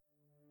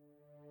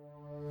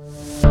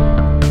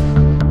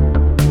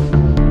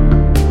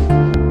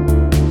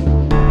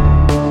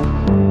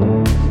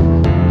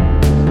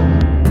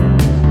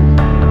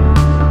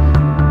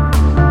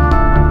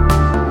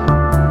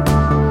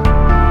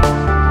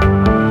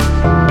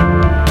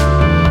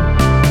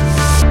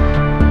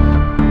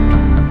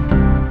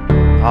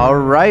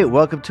right,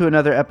 welcome to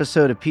another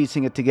episode of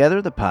Piecing It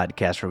Together, the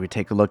podcast where we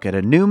take a look at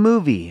a new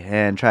movie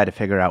and try to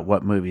figure out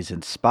what movies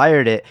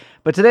inspired it.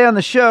 But today on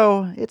the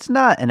show, it's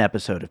not an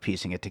episode of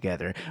Piecing It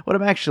Together. What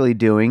I'm actually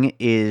doing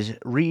is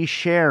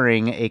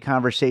resharing a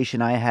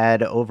conversation I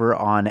had over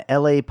on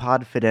LA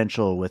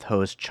Podfidential with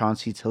host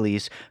Chauncey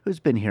Talese, who's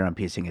been here on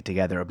Piecing It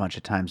Together a bunch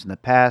of times in the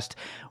past.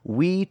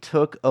 We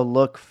took a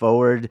look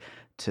forward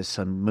to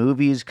some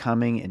movies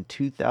coming in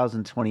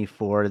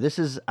 2024. This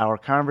is our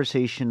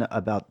conversation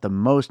about the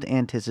most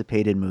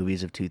anticipated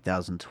movies of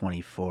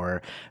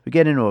 2024. We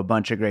get into a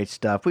bunch of great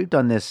stuff. We've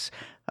done this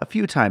a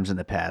few times in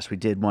the past. We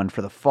did one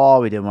for the fall,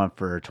 we did one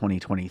for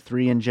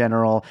 2023 in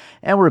general,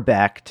 and we're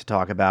back to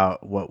talk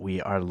about what we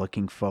are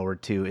looking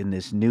forward to in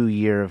this new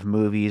year of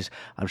movies.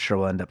 I'm sure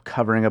we'll end up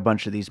covering a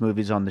bunch of these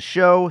movies on the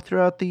show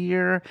throughout the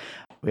year.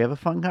 We have a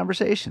fun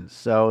conversation.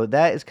 So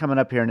that is coming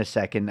up here in a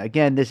second.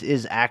 Again, this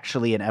is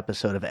actually an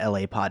episode of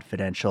LA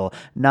Podfidential,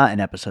 not an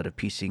episode of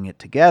Piecing It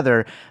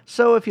Together.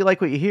 So if you like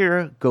what you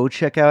hear, go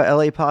check out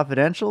LA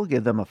Podfidential,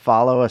 give them a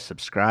follow, a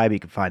subscribe. You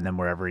can find them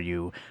wherever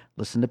you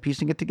listen to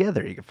Piecing It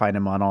Together. You can find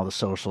them on all the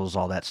socials,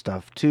 all that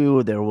stuff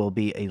too. There will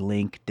be a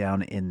link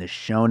down in the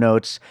show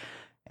notes.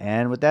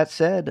 And with that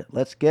said,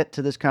 let's get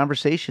to this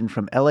conversation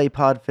from LA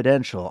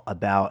Podfidential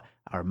about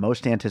our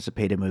most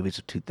anticipated movies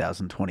of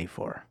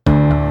 2024.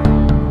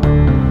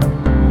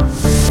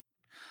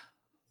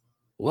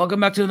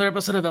 Welcome back to another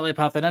episode of LA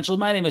Podfidential.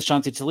 My name is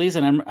Chauncey Talese,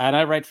 and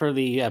I write for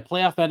the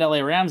playoff band LA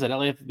Rams at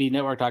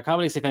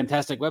LAFBnetwork.com. It's a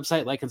fantastic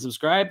website. Like and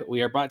subscribe.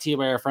 We are brought to you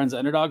by our friends at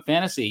Underdog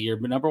Fantasy, your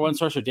number one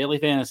source for daily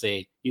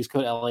fantasy. Use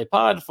code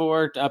LAPOD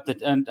for up to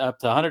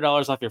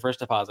 $100 off your first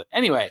deposit.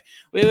 Anyway,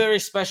 we have a very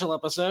special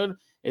episode.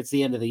 It's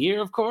the end of the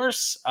year, of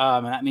course,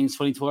 and that means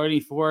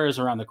 2024 is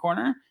around the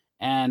corner.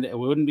 And it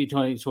wouldn't be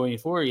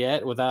 2024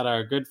 yet without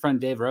our good friend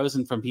Dave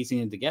Rosen from Piecing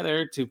It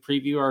Together to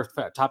preview our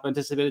top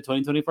anticipated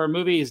 2024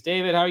 movies.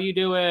 David, how are you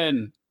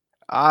doing?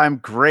 I'm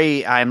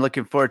great. I'm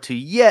looking forward to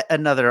yet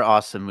another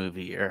awesome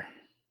movie year.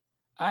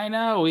 I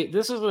know.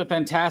 This is a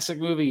fantastic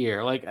movie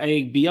year, like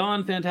a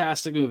beyond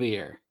fantastic movie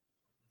year.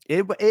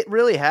 It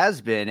really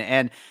has been.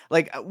 And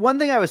like one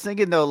thing I was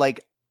thinking though,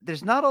 like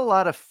there's not a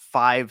lot of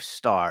 5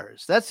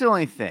 stars. That's the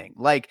only thing.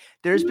 Like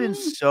there's been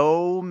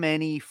so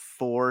many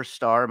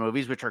 4-star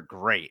movies, which are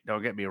great.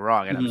 Don't get me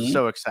wrong. And I'm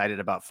so excited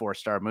about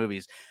 4-star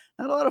movies.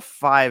 Not a lot of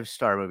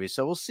 5-star movies.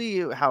 So we'll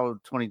see how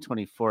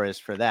 2024 is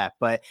for that.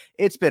 But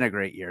it's been a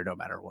great year no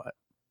matter what.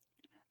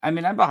 I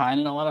mean, I'm behind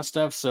in a lot of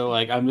stuff, so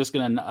like I'm just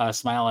gonna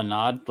smile and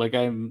nod. Like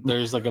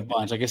there's like a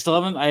bunch. Like I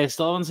still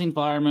haven't seen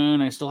Flower Moon.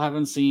 I still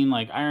haven't seen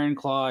like Iron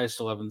Claw. I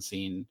still haven't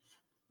seen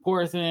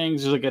Poor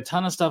Things. There's like a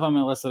ton of stuff on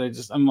my list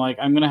that I'm like,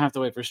 I'm gonna have to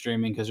wait for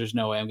streaming because there's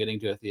no way I'm getting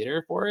to a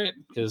theater for it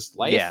because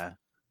life.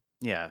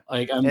 Yeah.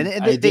 Like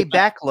they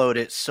backload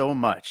it so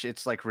much.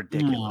 It's like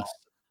ridiculous.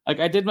 Like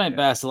I did my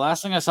best. The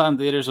last thing I saw in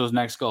theaters was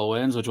Next Goal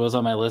Wins, which was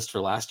on my list for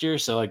last year.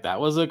 So like that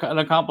was an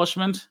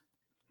accomplishment.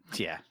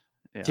 Yeah.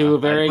 To a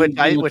very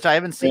which I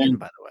haven't seen,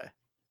 by the way.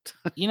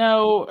 You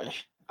know,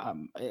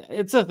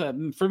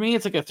 for me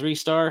it's like a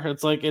 3-star.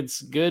 It's like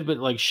it's good, but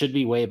like should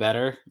be way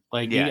better.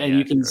 Like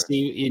you can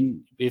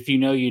see if you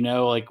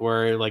know like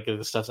where like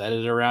the stuff's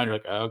edited around. You're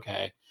like, oh,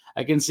 okay,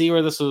 I can see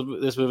where this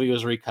movie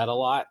was recut a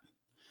lot.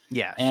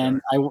 Yeah,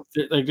 and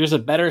there's a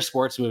better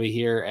sports movie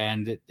here,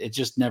 and it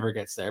just never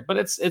gets there. But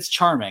it's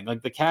charming.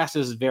 Like the cast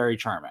is very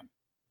charming.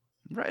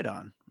 Right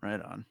on.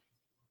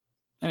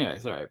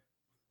 Anyways, all right.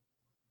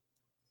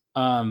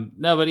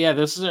 No, but yeah,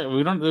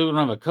 we don't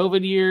have a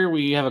COVID year.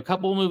 We have a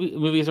couple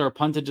movies that are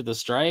punted to the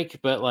strike,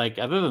 but like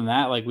other than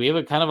that, like we have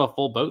a kind of a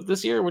full boat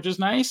this year, which is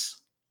nice.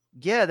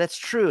 Yeah, that's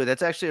true.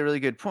 That's actually a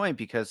really good point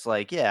because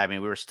like, yeah, I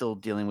mean, we were still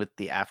dealing with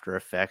the after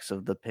effects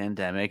of the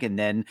pandemic and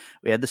then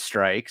we had the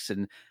strikes,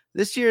 and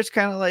this year it's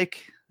kind of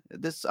like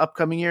this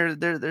upcoming year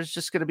there's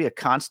just going to be a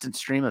constant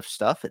stream of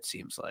stuff, it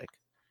seems like.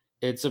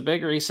 It's a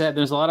big reset.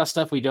 There's a lot of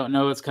stuff we don't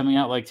know that's coming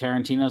out, like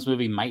Tarantino's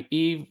movie might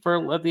be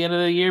for at the end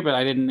of the year, but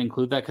I didn't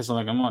include that because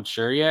I'm not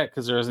sure yet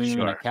because there isn't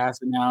even a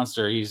cast announced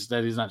or he's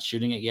not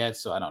shooting it yet,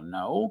 so I don't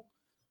know.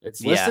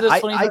 It's listed as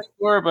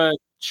 2024, but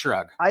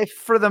shrug. I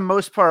for the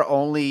most part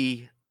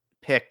only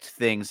picked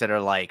things that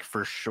are like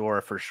for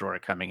sure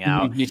coming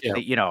out. Me too.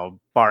 You know,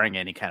 barring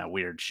any kind of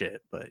weird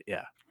shit, but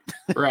yeah.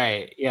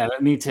 Right. Yeah,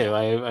 me too.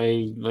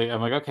 I'm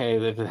like, okay,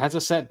 if it has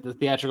a set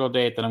theatrical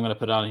date, then I'm going to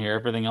put it on here.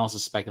 Everything else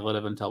is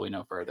speculative until we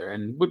know further.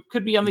 And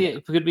could be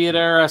at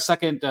our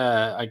second,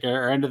 like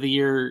our end of the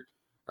year,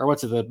 or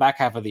the back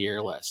half of the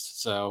year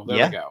list. So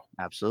there we go.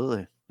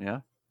 Absolutely. Yeah.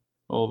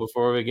 Well,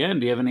 before we begin,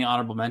 do you have any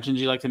honorable mentions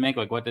you'd like to make?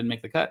 Like what didn't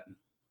make the cut?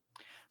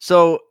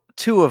 So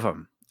 2 of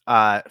them.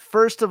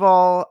 First of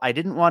all, I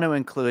didn't want to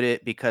include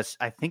it because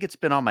I think it's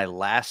been on my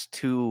last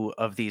 2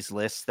 of these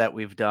lists that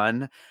we've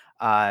done.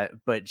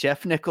 But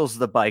Jeff Nichols,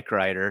 the bike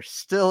rider,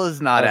 still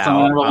is not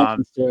out.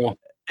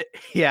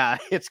 Yeah,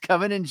 it's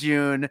coming in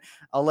June,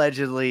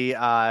 allegedly,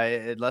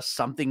 unless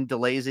something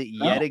delays it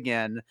yet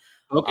again.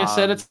 Focus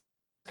said it's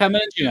coming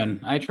in June.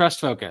 I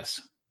trust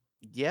Focus.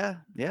 Yeah.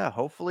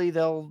 Hopefully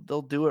they'll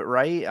do it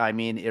right. I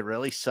mean, it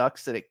really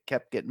sucks that it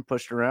kept getting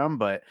pushed around,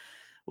 but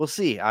we'll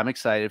see. I'm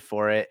excited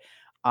for it.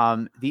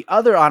 The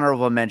other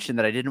honorable mention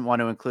that I didn't want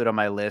to include on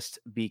my list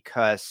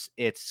because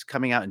it's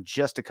coming out in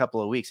just a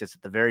couple of weeks. It's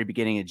at the very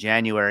beginning of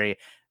January.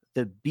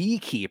 The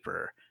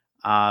Beekeeper.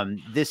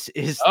 This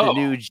is the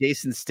new Oh,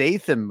 Jason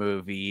Statham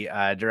movie,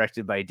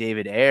 directed by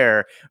David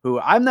Ayer, who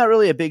I'm not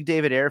really a big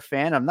David Ayer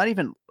fan. I'm not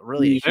even me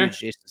really a neither. huge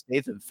Jason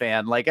Statham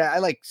fan. Like I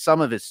like some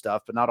of his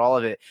stuff, but not all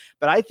of it.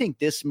 But I think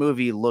this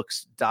movie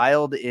looks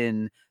dialed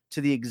in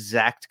to the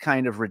exact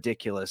kind of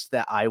ridiculous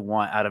that I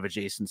want out of a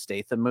Jason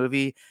Statham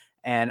movie.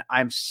 And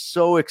I'm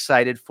so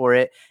excited for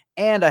it.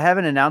 And I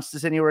haven't announced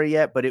this anywhere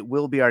yet, but it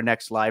will be our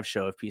next live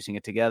show of Piecing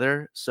It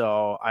Together.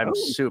 So I'm Oh,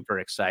 super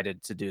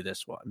excited to do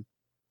this one.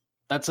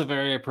 that's a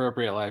very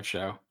appropriate live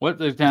show. What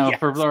now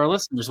for Yes. our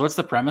listeners? What's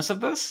the premise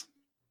of this?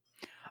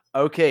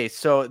 Okay,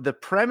 so the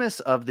premise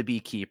of The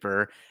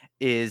Beekeeper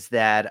is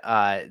that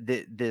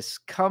this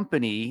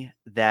company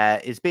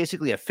that is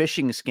basically a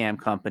phishing scam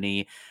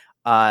company,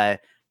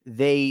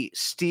 they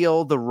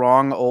steal the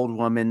wrong old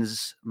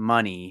woman's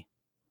money.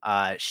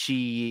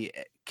 She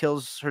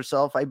kills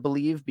herself, I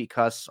believe,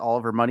 because all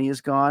of her money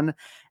is gone.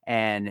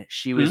 And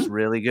she was Hmm?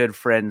 really good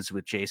friends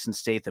with Jason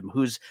Statham,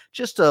 who's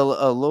just a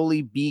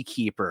lowly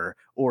beekeeper,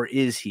 or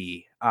is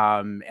he?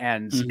 And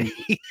Mhm.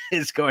 he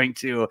is going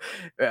to,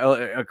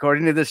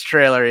 according to this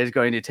trailer, is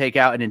going to take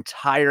out an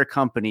entire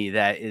company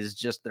that is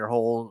just their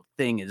whole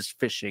thing is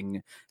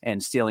fishing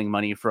and stealing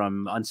money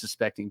from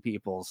unsuspecting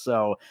people.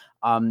 So,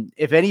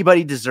 if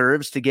anybody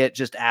deserves to get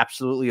just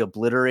absolutely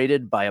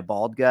obliterated by a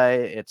bald guy,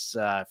 it's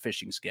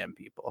phishing scam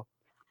people.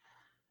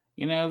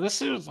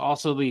 This is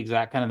also the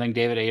exact kind of thing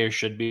David Ayer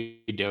should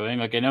be doing.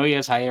 Like, I know he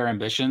has higher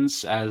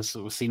ambitions, as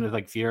was seen with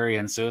like Fury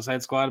and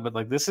Suicide Squad, but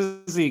like this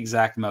is the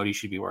exact mode he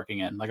should be working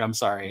in. Like, I'm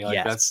sorry, like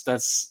Yes,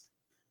 that's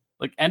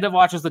like End of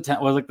Watch was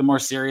like the more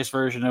serious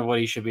version of what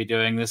he should be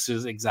doing. This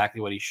is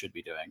exactly what he should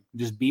be doing.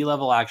 Just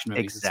B-level action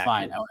movies. It's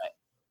fine. exactly, Own it.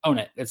 Own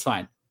it. It's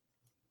fine.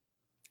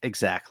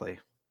 exactly.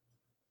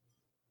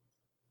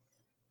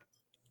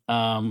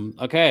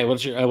 Okay.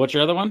 What's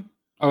your other one?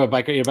 Oh, your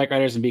bike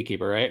riders and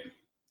beekeeper, right?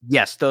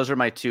 Yes, those are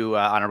my two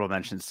honorable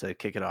mentions to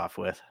kick it off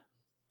with.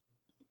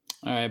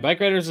 All right,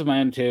 Bike Riders is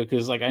mine too,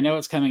 because like I know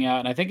it's coming out,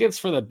 and I think it's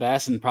for the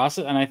best in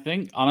process. And I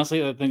think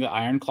honestly, I think that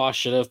Iron Claw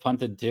should have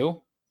punted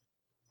too.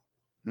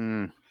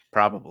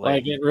 Probably.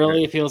 Like it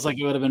really feels like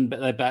it would have been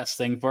the best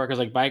thing for it, because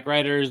like Bike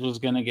Riders was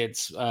gonna get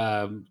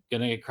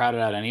crowded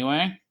out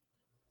anyway.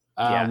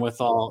 Yeah,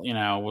 With all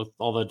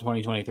the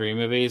 2023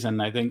 movies,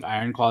 and I think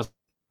Iron Claw's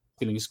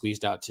getting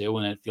squeezed out too,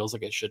 when it feels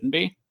like it shouldn't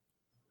be.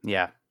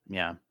 yeah,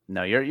 yeah.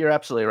 No, you're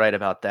absolutely right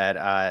about that.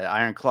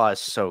 Iron Claw is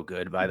so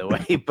good, by the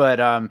way. But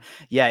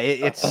yeah,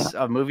 it's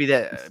a movie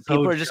that So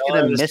people are just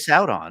gonna jealous. miss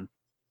out on.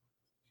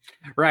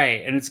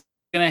 Right, and it's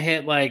gonna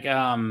hit like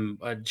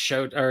a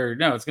show, or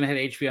no, it's gonna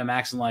hit HBO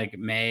Max in like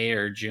May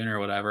or June or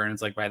whatever, and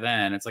it's like by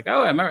then it's like,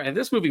 oh, I remember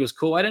this movie was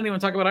cool. I didn't even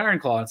talk about Iron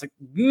Claw. It's like,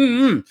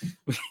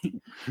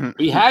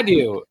 we had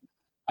you.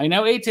 I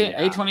know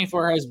Yeah,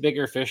 A24 has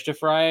bigger fish to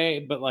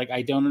fry, but like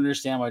I don't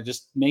understand why.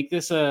 Just make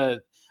this either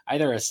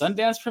a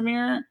Sundance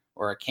premiere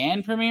or a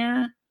Cannes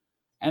premiere,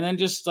 and then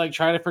just like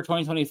try it for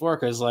 2024,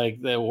 because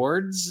like the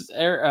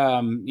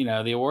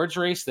the awards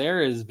race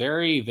there is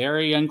very,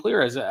 very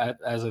unclear as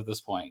of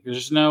this point. yeah.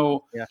 There's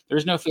no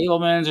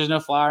Fablemans, there's no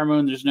Flower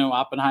Moon, there's no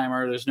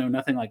Oppenheimer, there's no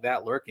nothing like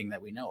that lurking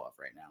that we know of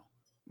right now.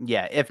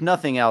 Yeah, if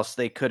nothing else,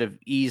 they could have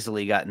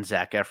easily gotten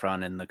Zac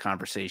Efron in the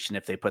conversation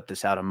if they put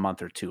this out a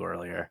month or two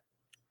earlier.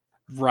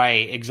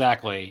 Right,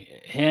 exactly.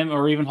 Him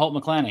or even Holt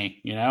McClany,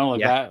 like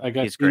Yeah, that. Like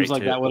that he's seems great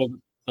like too.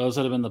 those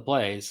would have been the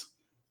plays.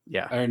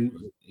 Yeah, And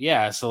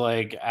yeah, so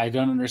like I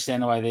don't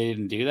understand why they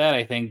didn't do that.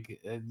 I think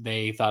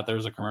they thought there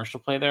was a commercial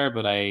play there,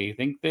 but I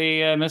think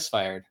they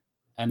misfired,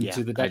 and yeah,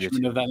 to the I do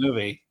detriment too. of that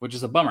movie, which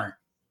is a bummer.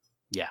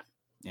 Yeah,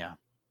 yeah.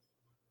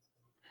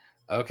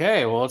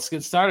 Okay, well let's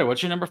get started.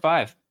 What's your number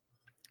 5?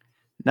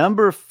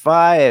 Number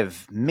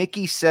 5,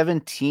 Mickey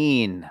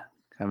 17,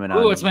 coming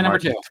Oh, it's on my number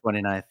March 2.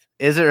 29th.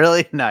 Is it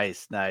really?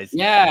 Nice, nice.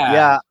 Yeah.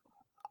 Yeah,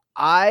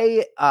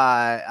 I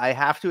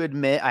have to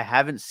admit I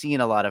haven't seen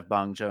a lot of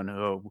Bong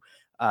Joon-ho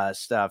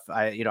stuff.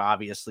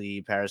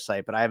 Obviously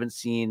Parasite, but I haven't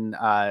seen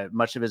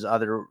much of his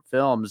other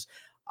films.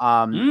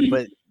 Mm,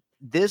 But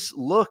this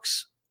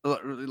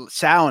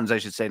sounds, I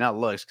should say, not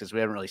looks, because we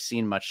haven't really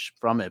seen much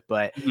from it,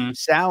 but mhm,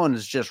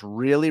 sounds just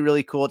really,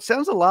 really cool. It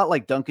sounds a lot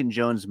like Duncan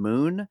Jones'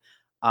 Moon.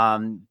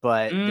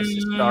 But this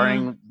is mm,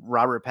 starring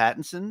Robert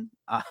Pattinson.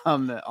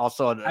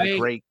 Also a I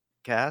great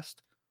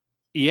cast.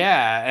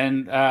 Yeah,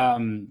 and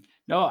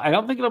no, I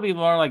don't think it'll be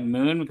more like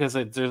Moon, because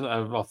there's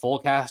a full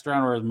cast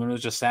around, whereas Moon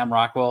was just Sam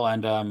Rockwell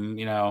and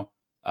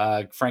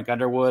Frank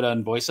Underwood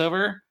on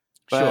voiceover.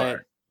 But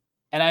Sure.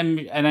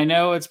 and I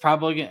know it's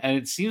probably, and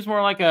it seems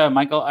more like a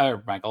Michael,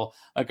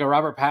 like a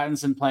Robert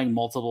Pattinson playing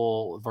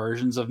multiple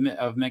versions of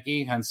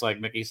Mickey, hence like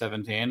Mickey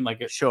 17.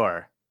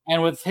 Sure.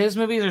 And with his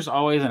movies, there's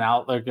always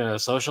like a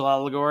social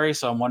allegory.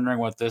 So I'm wondering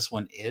what this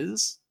one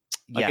is.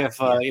 Like Yeah, if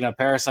yeah,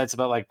 Parasite's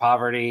about like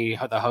poverty,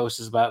 the host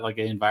is about like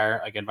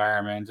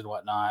environment and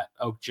whatnot.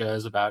 Okja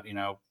is about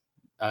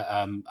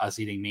us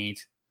eating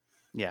meat.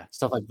 Yeah.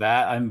 stuff like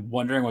that. I'm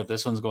wondering what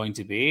this one's going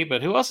to be.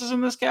 But who else is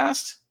in this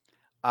cast?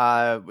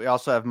 We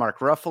also have Mark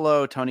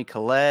Ruffalo, Tony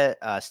Collette,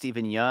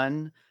 Stephen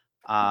Yun.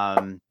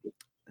 Um,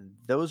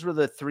 those were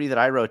the three that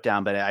I wrote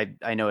down, but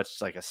I know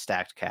it's like a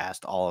stacked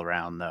cast all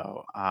around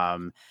though.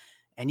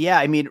 And yeah,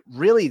 I mean,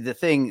 really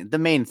the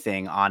main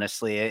thing,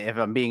 honestly, if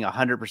I'm being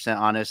 100%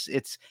 honest,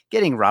 it's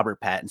getting Robert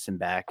Pattinson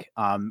back.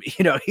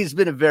 He's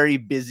been a very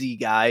busy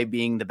guy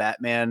being the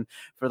Batman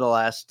for the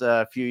last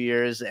few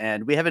years,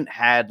 and we haven't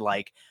had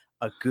like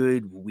a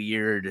good,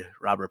 weird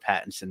Robert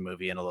Pattinson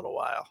movie in a little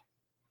while.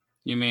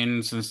 You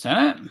mean since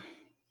Tenet?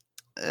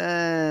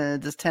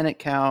 Does Tenet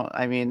count?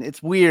 I mean,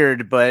 it's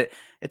weird, but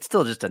it's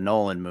still just a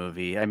Nolan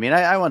movie. I mean,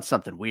 I want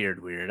something weird.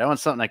 I want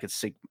something I could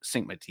sink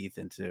my teeth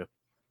into.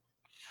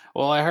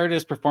 Well, I heard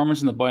his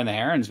performance in The Boy and the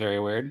Heron is very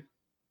weird.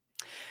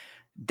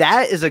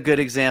 That is a good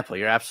example.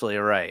 You're absolutely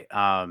right.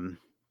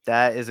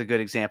 That is a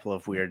good example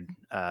of weird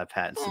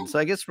Pattinson. So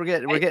I guess we're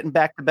getting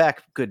back to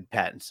back good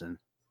Pattinson.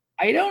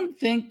 I don't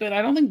think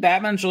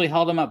Batman's really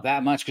held him up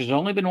that much because there's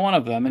only been one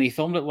of them, and he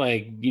filmed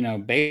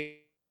it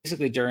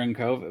basically during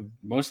COVID,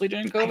 mostly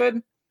during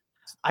COVID.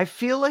 I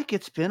feel like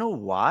it's been a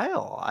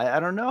while. I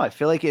don't know. I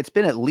feel like it's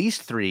been at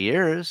least 3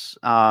 years.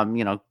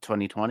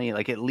 2020,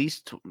 like at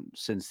least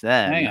since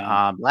then.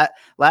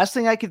 Last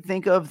thing I could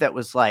think of that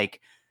was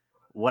like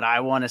what I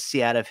want to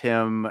see out of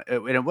him,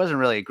 and it wasn't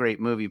really a great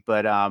movie,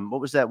 but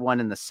what was that one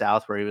in the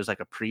South where he was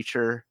like a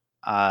preacher?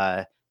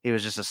 He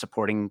was just a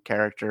supporting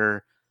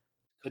character.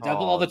 The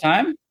Devil All the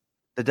Time?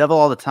 The Devil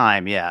All the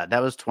Time, yeah.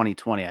 That was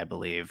 2020, I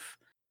believe.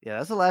 Yeah,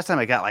 that's the last time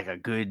I got like a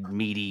good,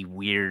 meaty,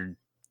 weird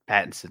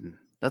Pattinson.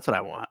 That's what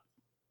I want.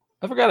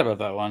 I forgot about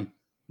that one.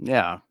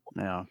 Yeah.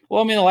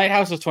 Well, I mean, The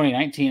Lighthouse was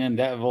 2019, and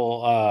the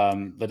Devil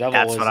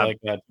was like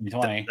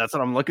 2020. That's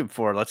what I'm looking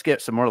for. Let's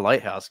get some more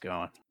Lighthouse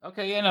going.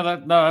 Okay,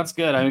 yeah, that's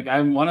good.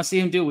 I want to see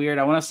him do weird.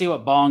 I want to see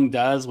what Bong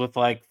does with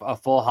like a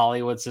full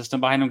Hollywood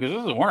system behind him because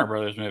this is a Warner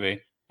Brothers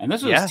movie, and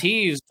this was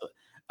teased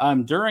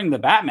during the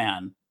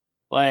Batman.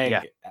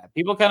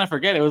 People kind of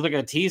forget it was like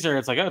a teaser.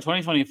 It's like, oh,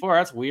 2024,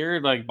 that's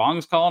weird. Like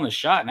Bong's calling his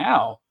shot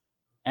now.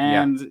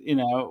 And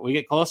we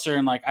get closer,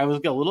 and like I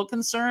was a little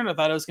concerned. I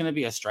thought it was going to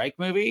be a strike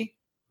movie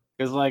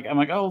because, like, I'm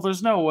like, oh,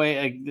 there's no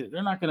way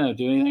they're not going to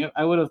do anything.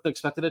 I would have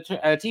expected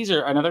a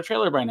teaser, another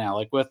trailer by now,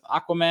 like with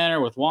Aquaman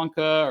or with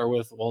Wonka or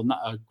with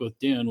with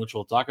Dune, which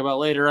we'll talk about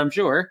later, I'm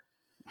sure.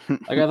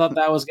 Like I thought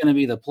that was going to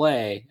be the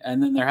play,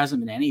 and then there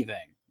hasn't been anything.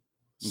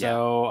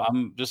 So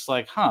I'm just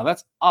like,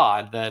 that's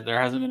odd that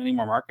there hasn't been any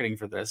more marketing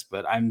for this.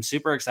 But I'm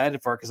super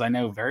excited for it because I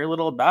know very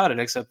little about it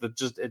except that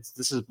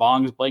this is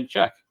Bong's blank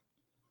check.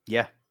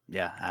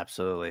 Yeah,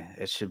 absolutely.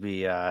 It should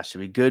be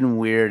good and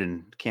weird,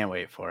 and can't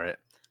wait for it.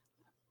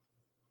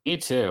 Me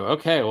too.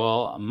 Okay,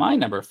 well, my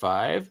number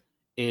 5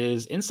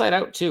 is Inside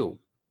Out 2.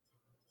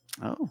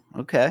 Oh,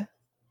 okay.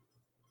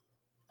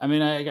 I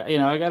mean,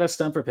 I got a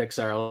stump for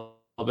Pixar a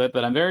little bit,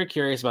 but I'm very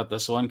curious about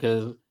this one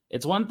because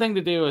it's one thing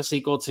to do a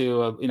sequel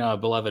to a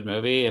beloved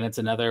movie, and it's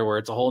another where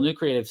it's a whole new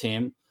creative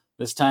team.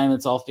 This time,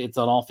 it's an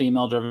all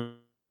female driven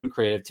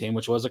creative team,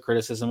 which was a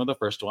criticism of the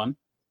first one.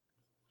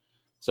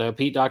 So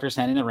Pete Docter's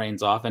handing the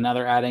reins off, and now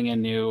they're adding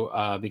in new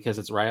because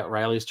it's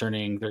Riley's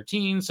turning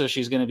 13, so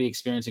she's going to be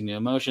experiencing new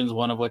emotions.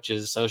 One of which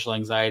is social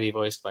anxiety,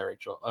 voiced by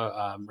Rachel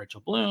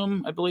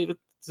Bloom, I believe. Is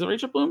it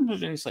Rachel Bloom?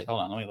 Hold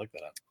on, let me look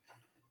that up.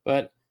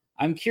 But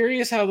I'm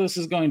curious how this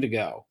is going to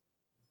go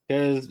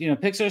because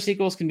Pixar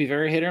sequels can be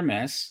very hit or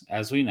miss,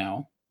 as we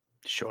know.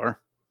 Sure.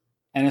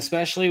 And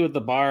especially with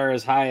the bar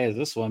as high as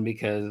this one,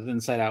 because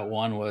Inside Out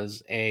 1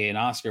 was A, an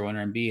Oscar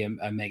winner, and B,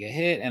 a mega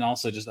hit, and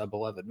also just a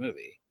beloved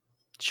movie.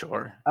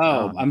 Sure.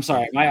 Oh, I'm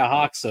sorry. Maya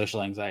Hawke's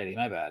social anxiety.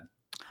 My bad.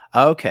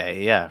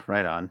 Okay. Yeah.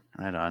 Right on.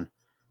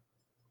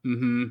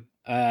 Mm-hmm.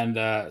 And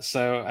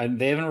and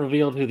they haven't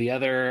revealed who the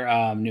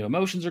other new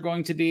emotions are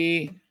going to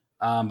be.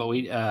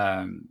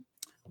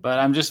 But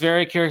I'm just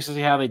very curious to see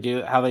how they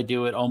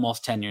do it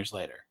almost 10 years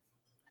later.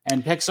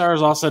 And Pixar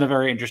is also in a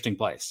very interesting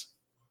place.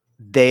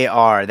 They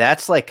are.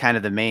 That's like kind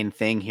of the main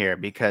thing here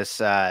because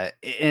and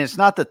it's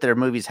not that their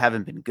movies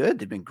haven't been good.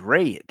 They've been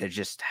great. They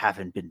just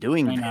haven't been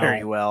doing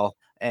very well.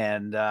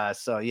 And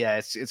so, yeah,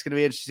 it's going to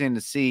be interesting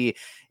to see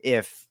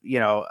if,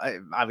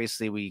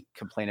 obviously we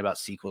complain about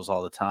sequels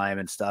all the time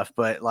and stuff,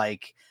 but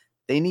like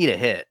they need a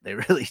hit. They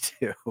really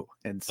do.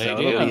 And so it'll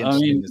be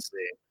interesting to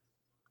see.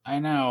 I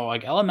know,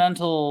 like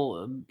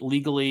Elemental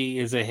legally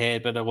is a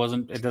hit, but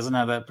it doesn't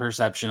have that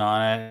perception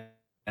on it.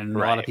 And a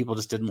lot of people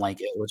just didn't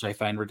like it, which I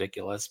find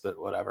ridiculous, but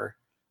whatever.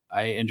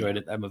 I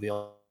enjoyed that movie a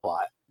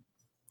lot.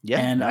 Yeah.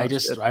 And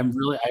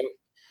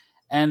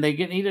and they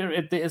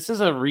this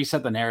is a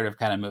reset the narrative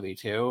kind of movie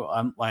too.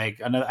 I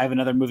have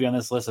another movie on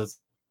this list that's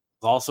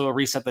also a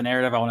reset the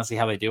narrative. I want to see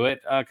how they do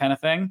it kind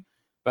of thing.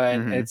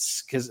 But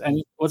it's because,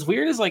 and what's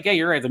weird is like, yeah,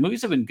 you're right. The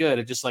movies have been good.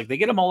 It's just like they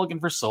get a mulligan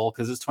for Soul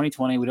because it's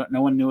 2020.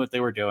 No one knew what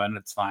they were doing.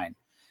 It's fine.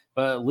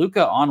 But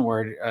Luca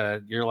onward,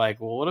 you're like,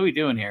 well, what are we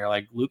doing here?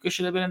 Like Luca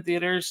should have been in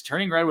theaters.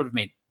 Turning Red would have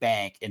made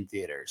bank in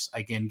theaters.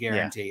 I can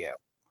guarantee you.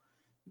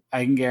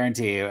 I can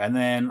guarantee you. And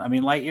then, I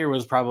mean, Lightyear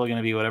was probably going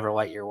to be whatever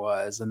Lightyear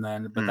was, and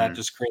then, but that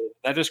just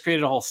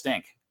created a whole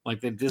stink. Like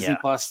the Disney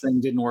Plus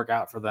thing didn't work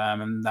out for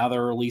them, and now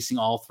they're releasing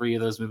all 3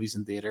 of those movies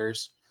in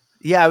theaters.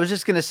 Yeah, I was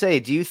just gonna say,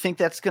 do you think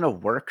that's gonna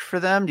work for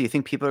them? Do you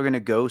think people are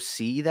gonna go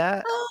see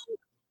that?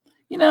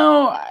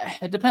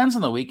 It depends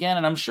on the weekend,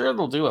 and I'm sure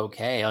they'll do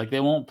okay. Like they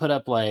won't put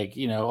up like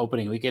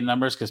opening weekend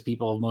numbers because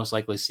people have most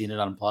likely seen it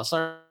on Plus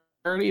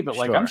already. But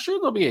like I'm sure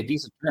there'll be a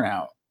decent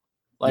turnout,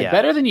 like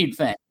better than you'd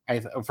think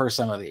for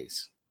some of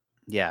these.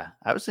 Yeah,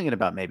 I was thinking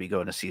about maybe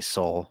going to see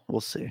Soul.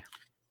 We'll see.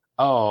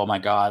 Oh my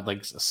god,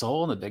 like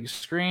Soul on the big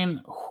screen,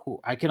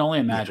 I can only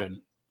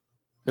imagine.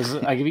 Because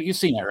you've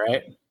seen it,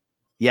 right?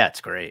 Yeah,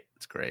 it's great.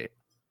 It's great.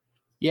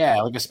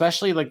 Yeah, like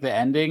especially like the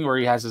ending where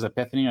he has his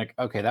epiphany. Like,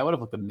 okay, that would have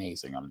looked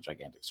amazing on a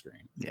gigantic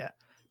screen. Yeah,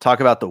 talk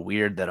about the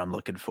weird that I'm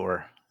looking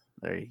for.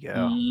 There you go.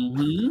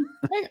 Mm-hmm.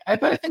 I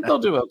think they'll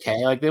do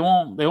okay. Like they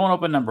won't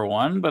open number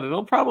 1, but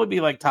it'll probably be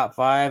like top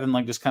 5 and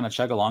like just kind of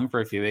chug along for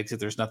a few weeks if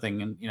there's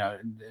nothing in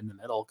the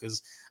middle.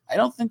 Because I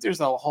don't think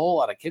there's a whole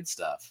lot of kid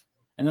stuff.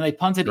 And then they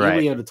punted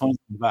Elio to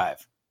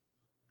 2025,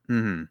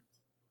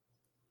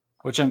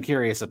 which I'm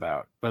curious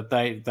about, but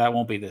that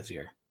won't be this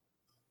year.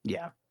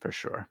 Yeah, for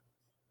sure.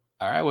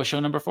 All right, what's show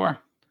number 4?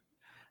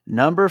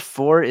 Number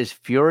 4 is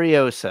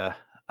Furiosa.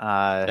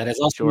 That is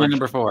also my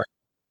number 4.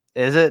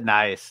 Is it?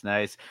 Nice.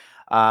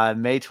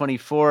 May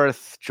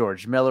 24th,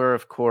 George Miller,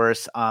 of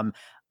course. I'm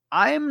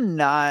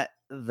not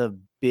the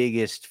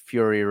biggest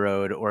Fury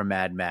Road or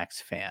Mad Max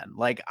fan.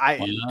 Like,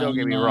 don't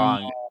get me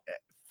wrong.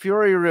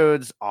 Fury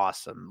Road's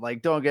awesome.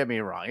 Like, don't get me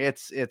wrong.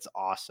 It's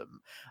awesome.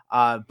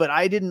 But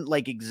I didn't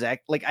I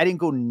didn't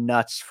go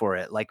nuts for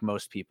it like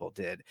most people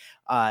did.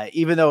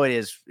 Even though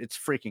it's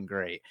freaking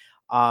great.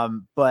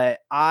 But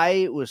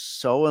I was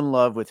so in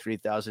love with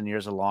 3,000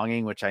 Years of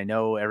Longing, which I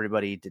know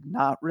everybody did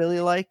not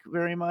really like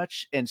very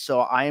much. And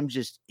so I am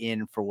just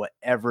in for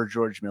whatever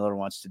George Miller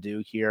wants to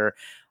do here.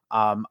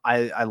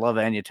 I love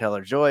Anya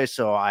Taylor-Joy,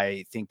 so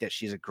I think that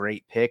she's a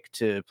great pick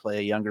to play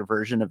a younger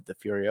version of the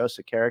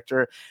Furiosa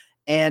character.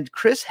 And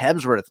Chris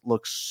Hemsworth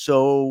looks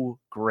so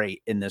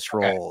great in this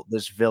role,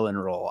 this villain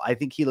role. I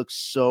think he looks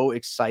so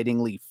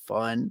excitingly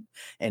fun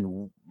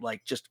and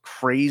like just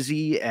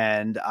crazy.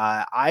 And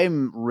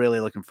I'm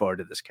really looking forward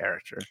to this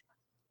character.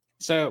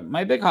 So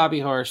my big hobby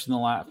horse from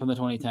the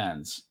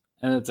 2010s,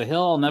 and it's a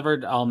hill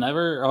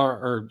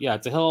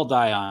it's a hill I'll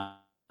die on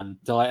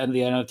until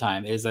the end of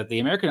time, is that the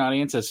American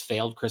audience has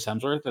failed Chris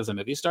Hemsworth as a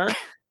movie star.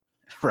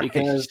 Right,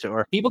 because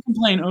people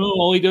complain,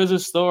 all he does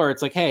is Thor.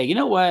 It's like, hey, you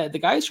know what? The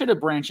guy's trying to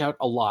branch out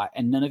a lot,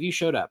 and none of you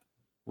showed up.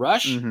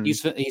 Rush, he's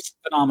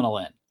phenomenal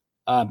in.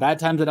 Bad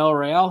Times at El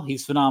Royale,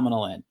 he's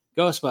phenomenal in.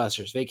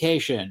 Ghostbusters,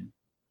 Vacation.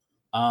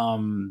 I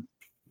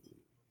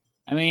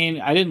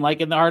mean, I didn't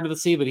like In the Heart of the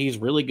Sea, but he's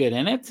really good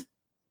in it.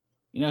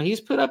 He's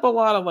put up a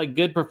lot of like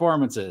good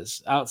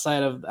performances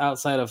outside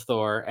of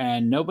Thor,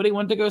 and nobody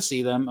went to go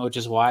see them, which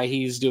is why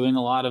he's doing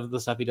a lot of the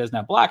stuff he does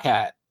now. Black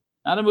Hat.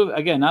 Not a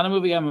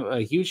movie I'm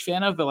a huge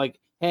fan of, but like,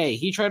 hey,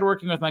 he tried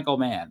working with Michael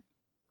Mann.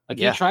 Like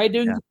he tried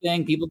doing the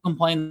thing people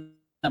complain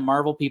that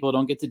Marvel people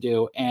don't get to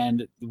do,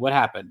 and what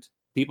happened?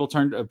 People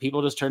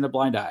just turned a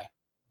blind eye.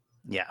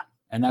 Yeah.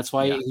 And that's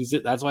why he's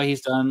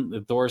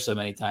done Thor so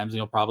many times, and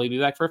he'll probably be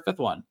back for a 5th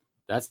one.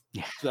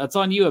 That's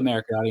on you,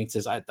 American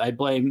audiences. I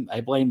blame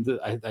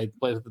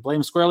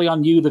squarely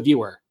on you, the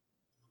viewer.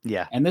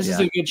 Yeah. And this is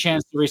a good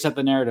chance to reset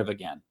the narrative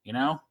again,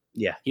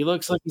 Yeah. He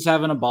looks like he's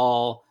having a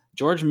ball.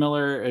 George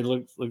Miller, it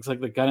looks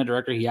like the kind of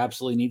director he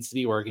absolutely needs to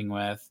be working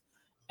with.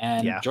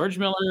 And George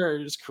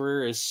Miller's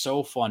career is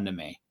so fun to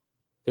me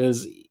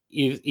because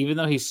even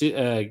though he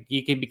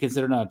can be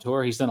considered an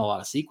auteur, he's done a lot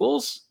of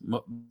sequels,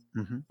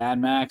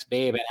 Mad Max,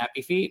 Babe, and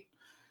Happy Feet.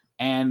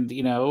 And,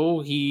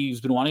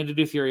 he's been wanting to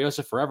do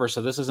Furiosa forever.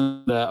 So this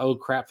isn't the, oh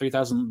crap,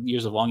 3,000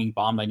 Years of Longing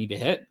bomb I need to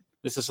hit.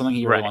 This is something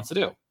he really wants to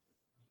do.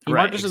 He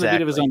marches to the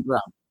beat of his own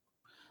drum.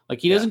 Like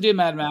he doesn't do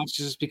Mad Max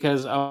just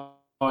because,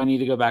 I need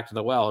to go back to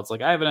the well. It's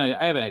like, I have an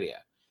idea.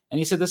 And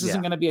he said, this isn't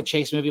going to be a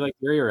chase movie like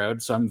Fury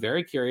Road. So I'm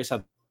very curious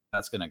how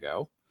that's going to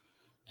go.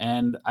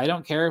 And I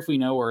don't care if we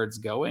know where it's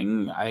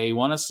going. I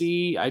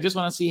just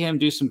want to see him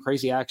do some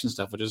crazy action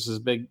stuff, which is his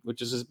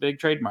big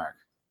trademark.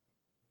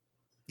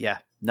 Yeah,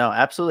 no,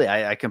 absolutely.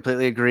 I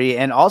completely agree.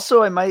 And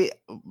also I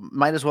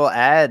might as well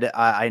add,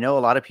 I know a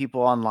lot of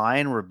people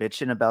online were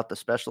bitching about the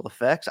special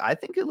effects. I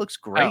think it looks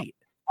great.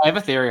 I have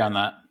a theory on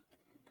that.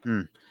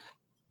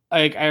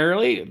 Like, I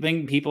really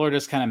think people are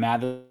just kind of mad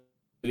that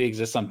it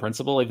exists on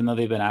principle, even though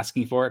they've been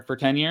asking for it for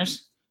 10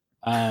 years.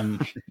 They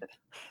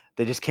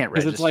just can't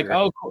register. It's like,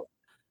 oh, cool.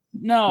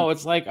 No,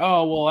 it's like,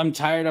 oh, well, I'm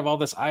tired of all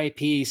this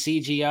IP,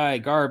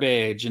 CGI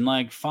garbage. And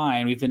like,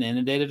 fine, we've been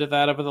inundated with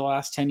that over the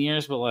last 10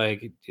 years. But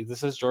like,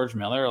 this is George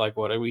Miller. Like,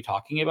 what are we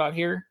talking about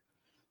here?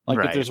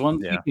 Like, if there's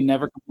one thing you can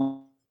never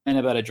complain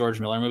about a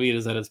George Miller movie, it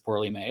is that it's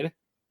poorly made.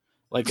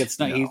 Like, it's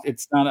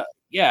not,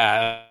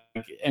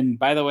 And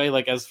by the way,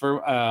 like as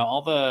for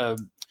all the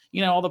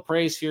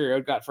praise Fury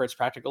Road got for its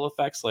practical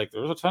effects, like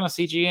there was a ton of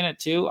CG in it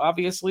too.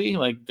 Obviously,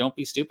 like don't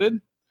be stupid.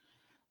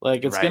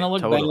 Like, it's Right. gonna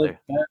look Totally.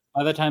 better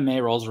by the time May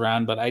rolls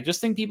around, but I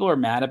just think people are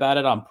mad about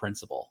it on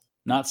principle,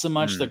 not so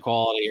much the Mm.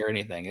 quality or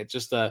anything. It's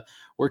just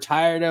we're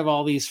tired of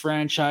all these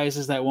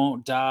franchises that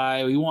won't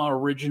die. We want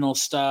original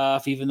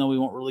stuff, even though we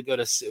won't really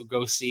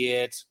go see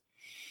it.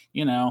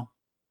 You know,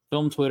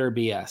 film Twitter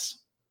BS.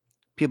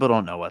 People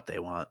don't know what they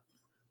want.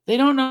 They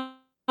don't know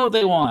what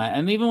they want,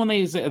 and even when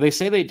they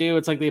say they do,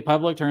 it's like the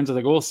public turns to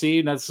like, "We'll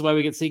see." That's why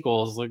we get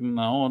sequels. Like,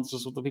 no, it's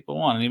just what the people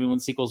want. And even when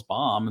sequels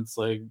bomb, it's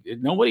like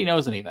nobody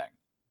knows anything.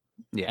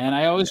 Yeah. And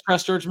I always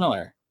trust George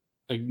Miller.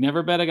 Like,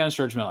 never bet against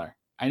George Miller.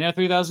 I know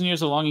 3,000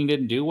 Years of Longing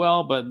didn't do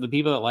well, but the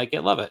people that like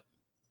it love it.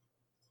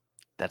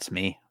 That's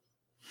me.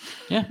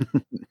 Yeah.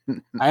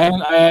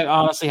 I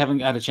honestly haven't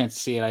had a chance to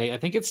see it. I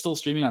think it's still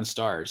streaming on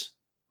Stars.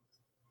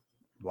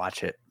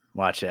 Watch it.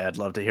 Watch it. I'd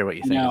love to hear what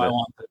you I think know of I it.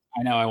 want to.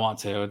 I know I want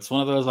to. It's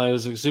one of those I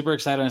was super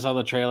excited when I saw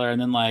the trailer, and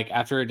then like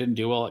after it didn't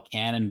do well at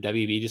Cannes and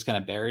WB just kind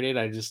of buried it.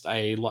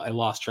 I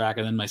lost track,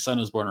 and then my son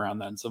was born around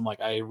then, so I'm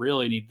like I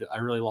really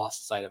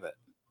lost sight of it.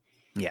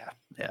 Yeah.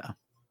 Yeah.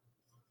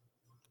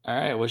 All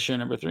right, what's your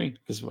number 3?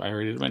 Because I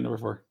already did my number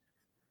 4.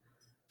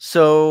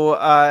 So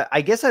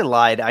I guess I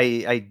lied.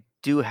 I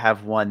do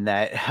have one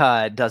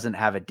that doesn't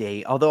have a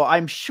date, although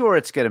I'm sure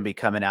it's going to be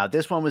coming out.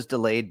 This one was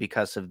delayed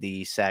because of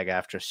the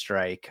SAG-AFTRA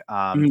strike,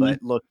 Mm-hmm.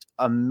 but looked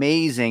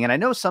amazing. And I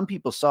know some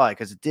people saw it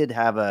because it did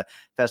have a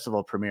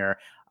festival premiere.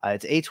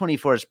 It's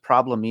A24's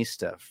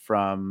Problemista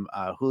from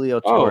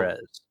Julio Oh,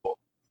 Torres.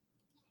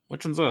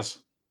 which one's this?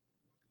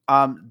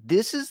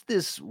 This is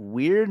this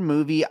weird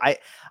movie.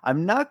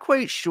 I'm not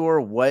quite sure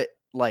what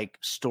like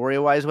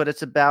story-wise what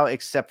it's about,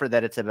 except for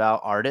that it's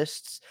about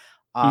artists.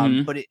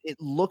 Mm-hmm. But it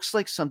looks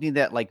like something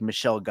that like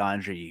Michel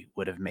Gondry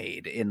would have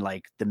made in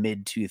like the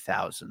mid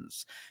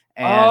 2000s.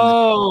 And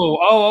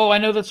I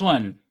know this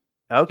one.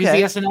 He's the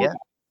okay, SNL yeah. guy.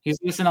 He's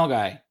the SNL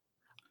guy.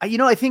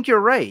 I think you're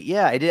right.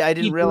 Yeah, I He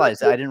didn't realize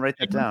that. directed. I didn't write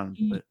I that remember down,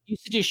 he but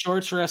used to do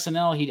shorts for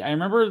SNL. I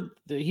remember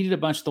he did a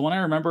bunch. The one I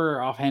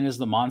remember offhand is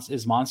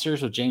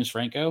Monsters with James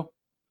Franco.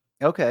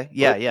 okay.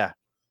 Yeah, Like, yeah.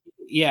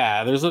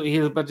 yeah, there's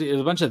a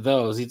bunch of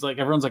those. He's like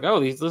everyone's like,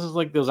 oh, this is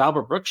like those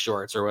Albert Brooks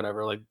shorts or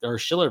whatever, like or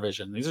Schiller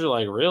Vision. These are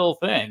like real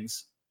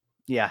things.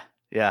 Yeah,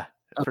 yeah,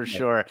 for Okay.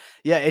 sure.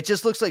 Yeah, it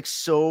just looks like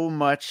so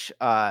much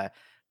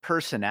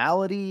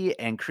personality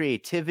and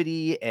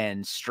creativity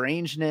and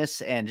strangeness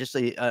and just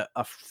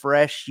a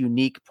fresh,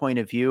 unique point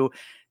of view.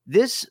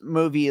 This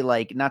movie,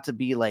 like, not to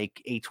be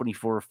like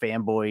A24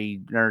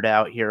 fanboy nerd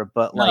out here,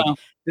 but like No.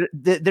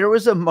 there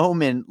was a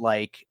moment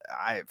like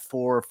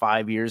 4 or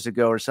 5 years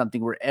ago or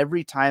something where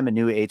every time a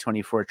new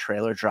A24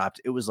 trailer dropped,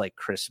 it was like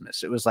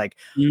Christmas. It was like,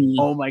 Mm,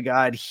 oh my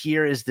God,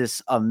 here is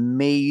this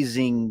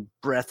amazing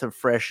breath of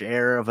fresh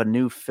air of a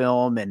new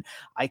film. And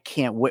I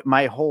can't wait.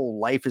 My whole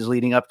life is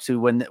leading up to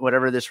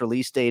whatever this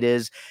release date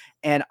is.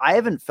 And I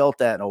haven't felt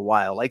that in a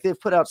while. Like they've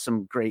put out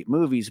some great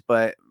movies,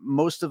 but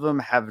most of them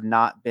have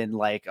not been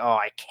like, oh,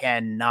 I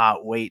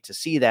cannot wait to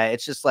see that.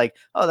 It's just like,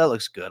 oh, that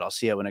looks good. I'll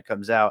see it when it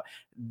comes out.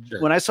 When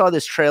sure. I saw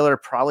this trailer,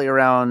 probably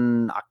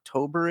around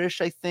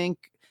October-ish, I think.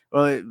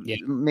 Well, Yeah.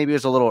 maybe it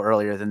was a little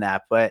earlier than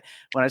that, but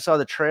when I saw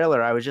the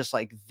trailer, I was just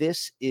like,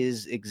 this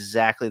is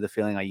exactly the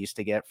feeling I used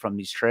to get from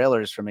these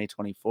trailers from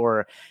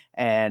A24.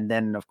 And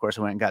then, of course,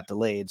 it went and got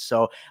delayed.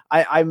 So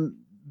I'm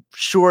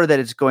sure that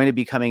it's going to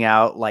be coming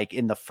out like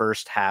in the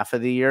first half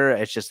of the year.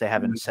 It's just they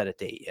haven't set a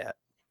date yet.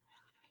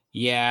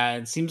 Yeah,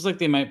 it seems like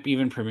they might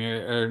even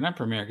premiere or not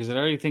premiere because I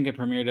already think it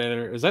premiered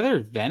it was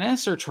either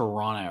Venice or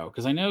Toronto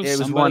because I know It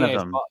was one of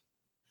them.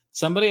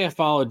 somebody I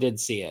follow did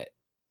see it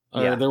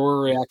or Yeah. there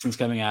were reactions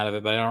coming out of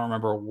it, but I don't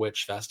remember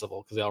which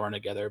festival because they all run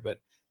together. But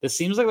this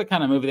seems like the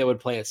kind of movie that would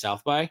play at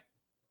South by.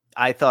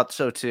 I thought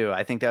so too.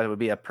 I think that would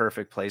be a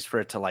perfect place for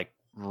it to like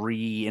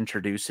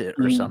reintroduce it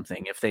or Mm.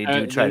 something if they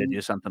do try to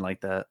do something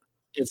like that.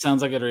 It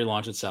sounds like it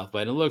relaunch at South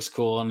by, and it looks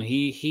cool. And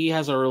he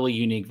has a really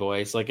unique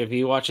voice. Like if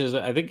he watches,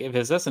 I think if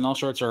his SNL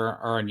shorts are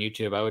on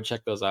YouTube, I would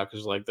check those out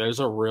because like there's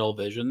a real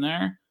vision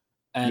there.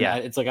 And Yeah.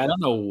 it's like I don't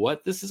know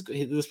what this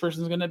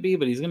person's going to be,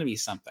 but he's going to be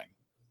something.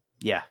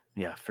 Yeah.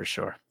 Yeah, for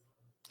sure.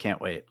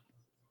 Can't wait.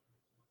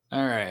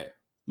 All right,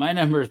 my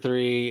number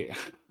 3.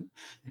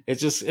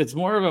 It's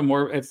more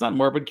of it's not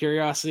morbid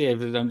curiosity.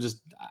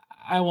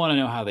 I want to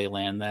know how they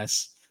land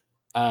this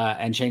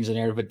and change the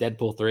narrative. But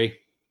Deadpool 3.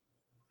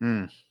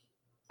 Mm,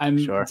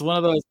 sure. It's one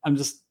of those. I'm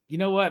just, you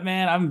know what,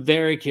 man? I'm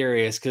very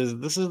curious because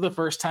this is the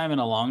first time in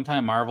a long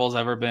time Marvel's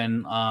ever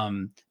been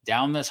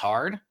down this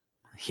hard.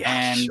 Yeah,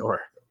 And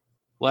sure.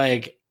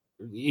 like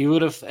you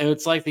would have,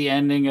 it's like the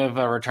ending of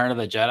Return of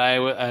the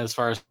Jedi as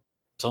far as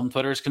film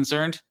Twitter is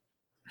concerned.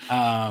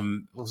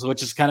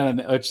 Which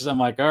is I'm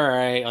like, all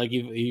right, like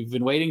you've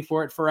been waiting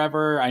for it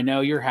forever. I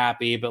know you're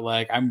happy, but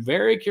like I'm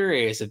very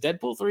curious if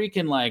Deadpool 3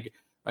 can like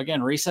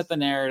again reset the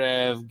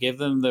narrative, give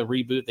them the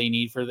reboot they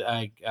need for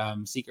the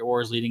Secret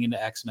Wars leading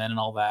into X-Men and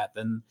all that,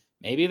 then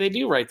maybe they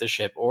do right the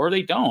ship or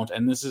they don't,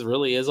 and this is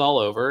really is all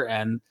over,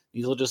 and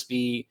these will just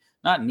be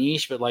not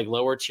niche but like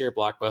lower tier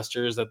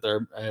blockbusters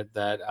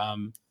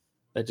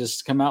that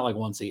just come out like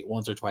once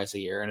or twice a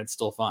year, and it's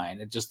still fine.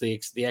 It just the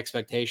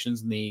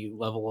expectations and the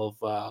level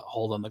of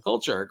hold on the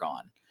culture are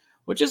gone.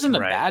 which isn't a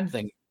Right. bad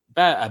thing,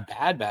 a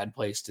bad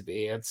place to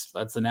be.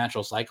 That's the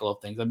natural cycle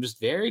of things. I'm just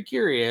very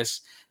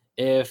curious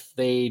if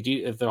they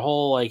do, if the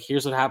whole like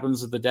here's what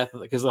happens with the death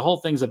of, because the whole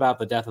thing's about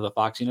the death of the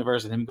Fox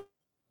universe and him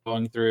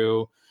going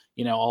through,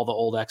 all the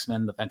old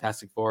X-Men, the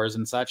Fantastic Fours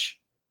and such.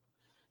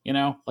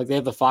 Like they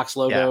have the Fox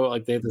Yeah. logo,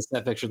 like they have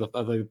that picture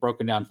of the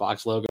broken down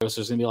Fox logo. So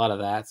there's gonna be a lot of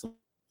that. So I'm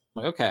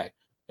like, okay,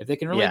 if they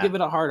can really Yeah. give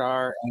it a hard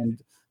R and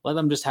let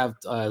them just have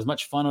as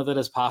much fun with it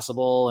as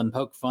possible and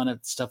poke fun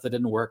at stuff that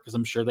didn't work, because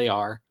I'm sure they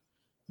are,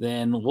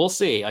 then we'll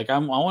see. Like I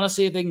want to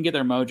see if they can get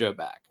their mojo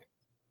back.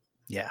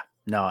 Yeah.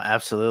 No,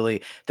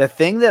 absolutely. The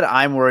thing that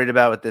I'm worried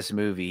about with this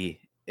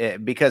movie,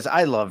 because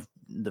I love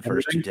the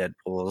first two Everything.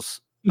 Deadpools.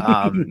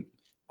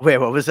 Wait,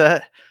 what was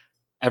that?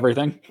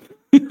 Everything.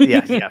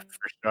 Yeah, yeah,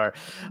 for sure.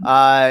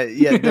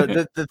 Yeah,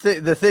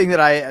 the thing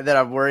that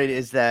I'm worried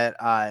is that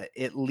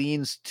it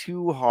leans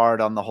too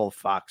hard on the whole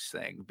Fox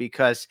thing,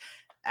 because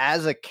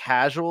as a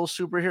casual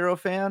superhero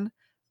fan,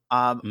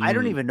 I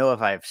don't Mm, even know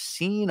if I've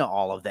seen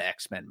all of the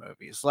X-Men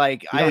movies.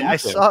 Like you don't I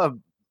have to. saw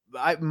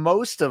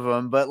most of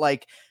them, but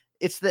like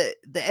it's the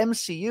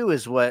MCU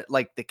is what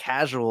like the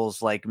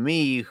casuals like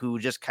me who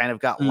just kind of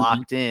got Mhm.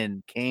 locked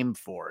in came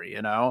for,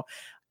 you know?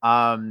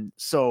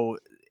 So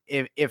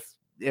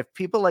if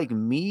people like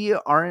me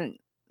aren't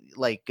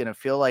like gonna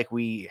feel like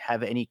we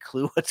have any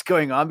clue what's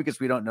going on because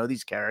we don't know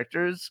these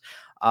characters,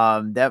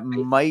 that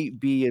might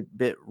be a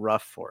bit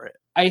rough for it.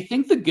 I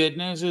think the good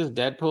news is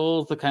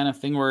Deadpool is the kind of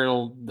thing where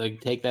it'll like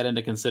take that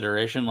into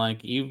consideration.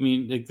 Like you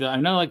mean, like, I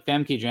know like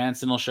Famke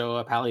Janssen will show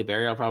up, Halle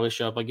Berry will probably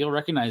show up. Like you'll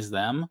recognize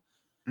them,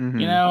 Hmm.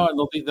 and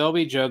there'll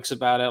be jokes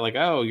about it, like,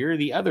 oh, you're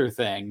the other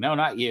thing. No,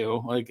 not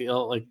you. Like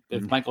like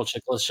if Michael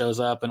Chiklis shows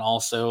up and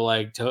also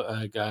like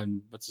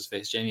what's his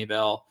face, Jamie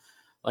Bell.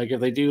 Like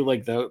if they do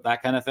like that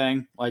kind of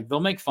thing, like they'll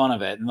make fun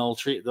of it and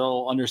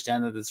they'll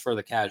understand that it's for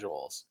the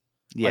casuals.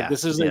 Like Yeah,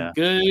 this is a yeah,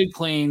 good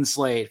clean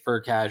slate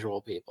for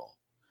casual people.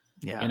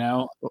 You yeah.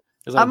 know, Well,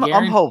 because I'm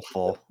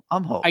hopeful.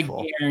 I'm I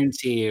hopeful.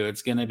 guarantee you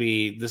it's gonna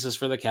be, this is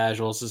for the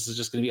casuals. This is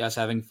just gonna be us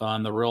having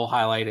fun. The real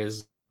highlight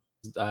is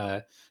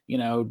Ryan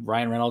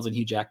Reynolds and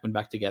Hugh Jackman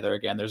back together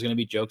again. There's gonna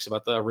be jokes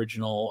about the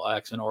original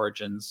X-Men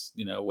Origins,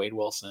 Wade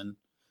Wilson,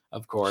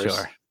 of Sure.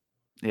 course.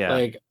 Yeah.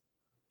 Like,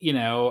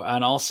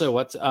 and also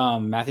what's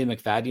Matthew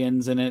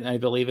McFadden's in it, I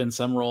believe, in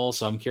some role.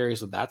 So I'm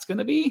curious what that's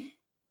gonna be.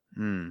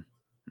 Mm,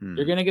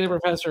 You're mm. gonna get a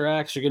Professor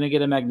X. You're gonna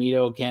get a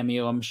Magneto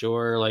cameo, I'm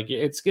sure. Like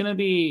it's gonna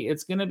be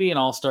an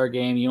all-star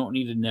game. You don't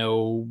need to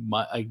know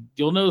much. Like,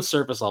 you'll know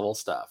surface level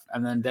stuff,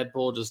 and then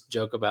Deadpool just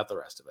joke about the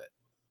rest of it.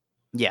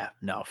 Yeah,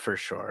 no, for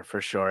sure,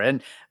 for sure.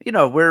 And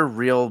we're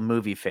real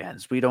movie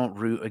fans. We don't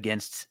root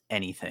against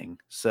anything.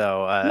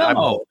 So I'm No,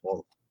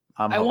 hopeful.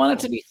 I'm I want it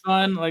hopeful. to be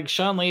fun. Like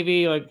Sean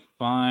Levy, like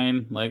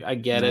fine. Like I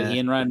get it. Eh, He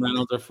and Ryan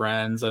Reynolds are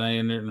friends, and I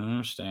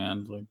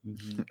understand. Like,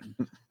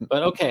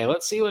 but okay,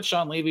 let's see what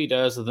Sean Levy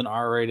does with an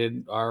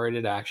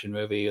R-rated action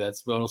movie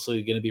that's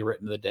mostly going to be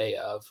written the day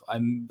of.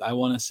 I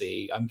want to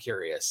see. I'm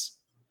curious.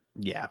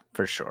 yeah,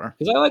 for sure.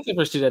 Because I like the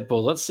first two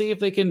Deadpool. Let's see if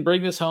they can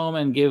bring this home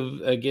and give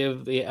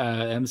the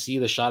MC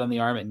the shot in the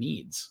arm it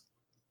needs.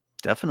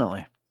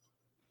 Definitely.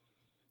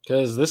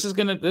 Because this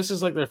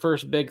is like their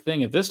first big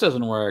thing. If this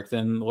doesn't work,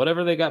 then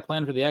whatever they got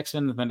planned for the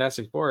X-Men and the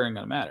Fantastic Four ain't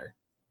gonna matter.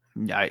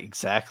 Yeah,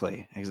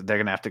 exactly. They're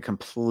gonna have to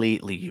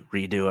completely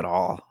redo it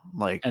all,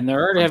 like And they're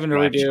already from having to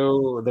scratch.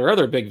 redo their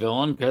other big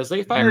villain because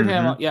they fired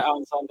him, Hmm. yeah,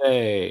 on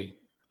Sunday.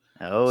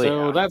 Oh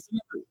So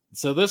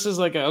yeah. this is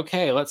like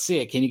okay, let's see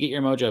it. Can you get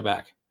your mojo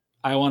back?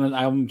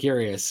 I'm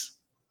curious.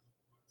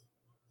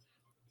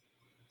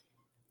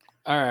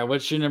 All right,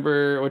 what's your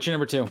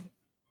number two?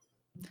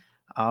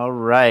 All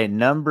right.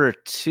 Number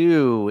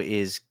two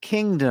is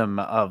Kingdom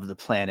of the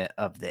Planet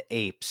of the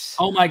Apes.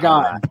 Oh my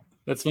god,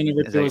 that's my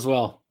number Is two it? as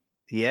well.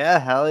 Yeah,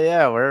 hell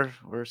yeah. We're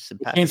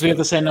Which means we have simpatico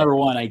the same today. number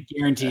one. I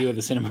guarantee you have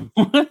the same number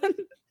one.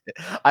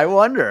 I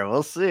wonder.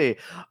 We'll see.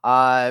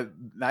 I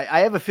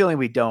have a feeling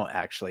we don't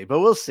actually,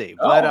 but we'll see.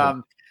 But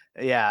Oh.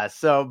 yeah.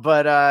 So,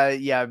 but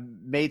yeah,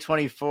 May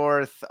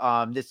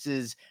 24th. This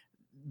is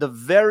the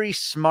very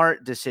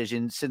smart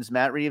decision since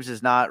Matt Reeves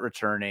is not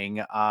returning.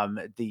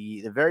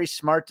 The very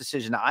smart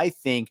decision, I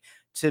think,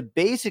 to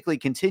basically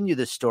continue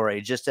the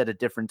story just at a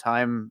different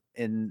time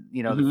in the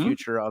Mm-hmm.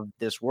 future of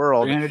this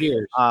world. 300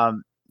 years.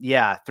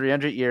 Yeah,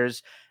 300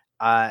 years.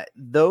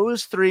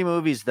 Those three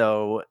movies,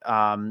 though,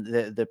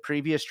 the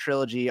previous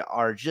trilogy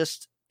are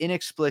just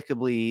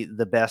inexplicably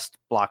the best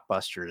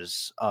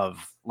blockbusters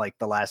of like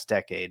the last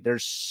decade. They're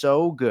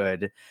so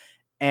good,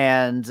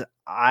 and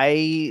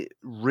I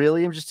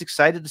really am just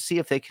excited to see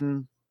if they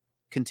can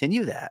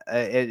continue that.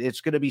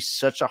 It's going to be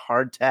such a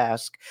hard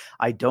task.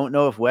 I don't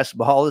know if Wes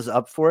Ball is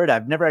up for it.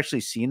 I've never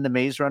actually seen the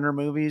Maze Runner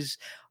movies,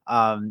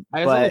 I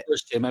saw the but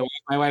first two. My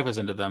wife was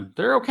into them.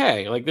 They're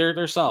okay. Like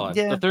they're solid.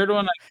 The yeah, third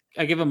one,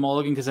 I give a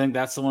mulligan because I think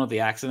that's the one with the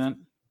accident.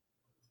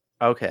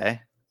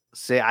 okay.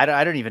 See,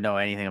 I don't even know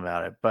anything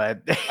about it,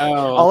 but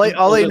Oh,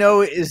 all I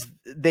know is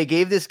they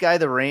gave this guy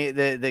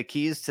the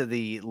keys to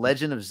the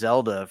Legend of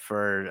Zelda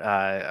for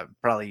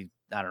probably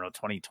I don't know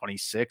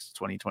 2026,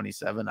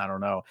 2027. I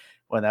don't know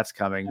when that's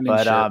coming, I mean,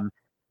 but sure.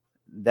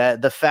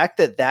 That the fact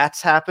that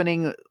that's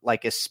happening,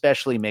 like,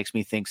 especially makes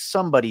me think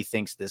somebody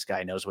thinks this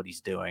guy knows what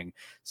he's doing.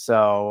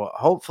 So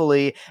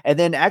hopefully, and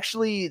then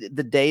actually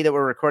the day that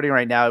we're recording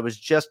right now, it was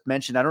just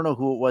mentioned. I don't know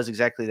who it was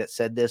exactly that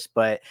said this,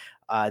 but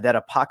that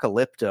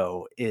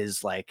Apocalypto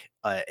is like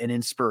an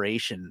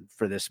inspiration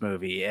for this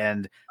movie,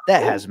 and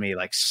that has me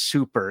like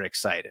super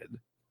excited.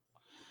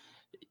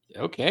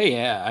 Okay,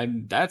 yeah,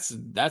 that's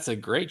a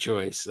great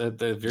choice.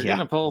 If you're Yeah,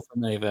 gonna pull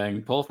from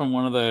anything, pull from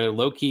one of the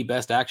low key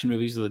best action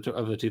movies of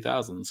the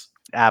 2000s.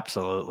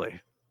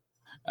 absolutely.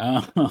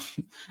 Um,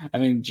 I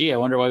mean, gee, I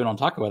wonder why we don't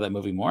talk about that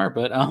movie more.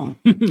 But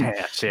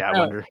Yes, yeah, I no,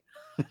 wonder.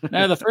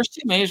 no, the first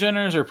two Maze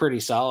Runners are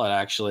pretty solid,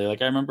 actually.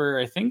 Like I remember,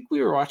 I think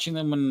we were watching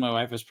them when my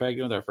wife was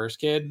pregnant with our first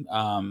kid,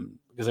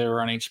 because they were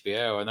on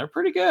HBO, and they're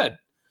pretty good.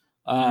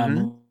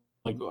 Hmm.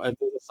 Like a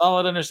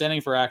solid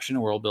understanding for action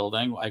and world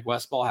building, like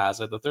Westball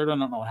has it. The third one,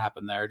 I don't know what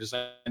happened there. Just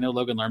I know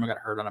Logan Lerman got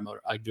hurt on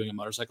doing a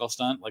motorcycle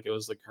stunt. Like it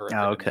was like horrific,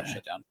 Oh, and they okay.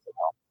 shut down.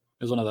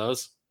 It was one of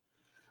those.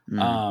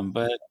 Mm.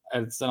 But I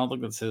don't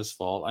think that's his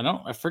fault.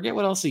 I forget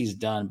what else he's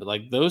done, but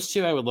like those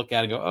two, I would look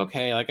at and go,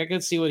 okay, like I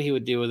could see what he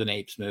would do with an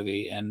Apes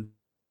movie, and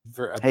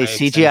Hey, by CGI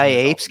extension,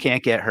 apes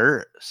can't get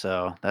hurt,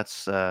 so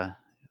that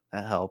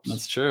helps.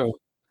 that's true.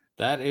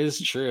 That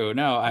is true.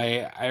 No,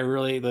 I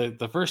really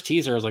the first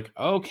teaser I was like,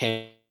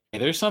 okay,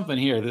 there's something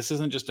here. This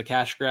isn't just a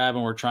cash grab,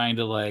 and we're trying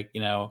to like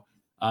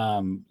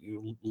um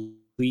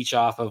leech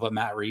off of what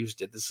Matt Reeves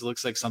did. This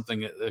looks like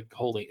something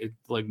wholly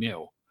like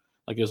new.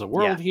 Like there's a Yeah,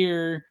 world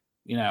here.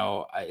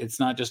 It's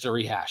not just a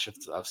rehash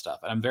of stuff.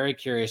 And I'm very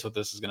curious what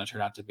this is going to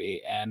turn out to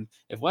be. And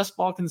if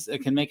Westball can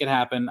make it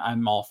happen,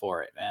 I'm all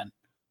for it, man.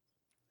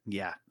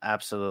 yeah,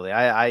 absolutely.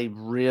 I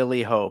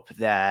really hope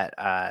that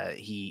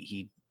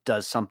he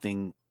does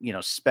something,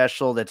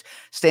 special that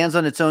stands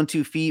on its own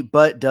 2 feet,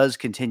 but does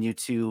continue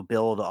to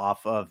build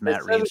off of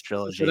Matt Reeves' Set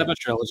trilogy. up a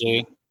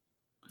trilogy.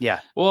 Yeah,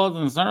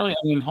 Well, it's not really.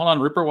 I mean, hold on,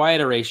 Rupert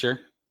Wyatt erasure.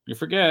 You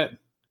forget.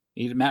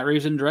 Matt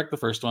Reeves didn't direct the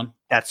first one.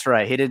 that's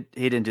right. He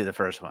didn't do the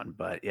first one,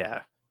 but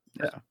yeah.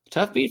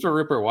 Tough beat for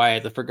Rupert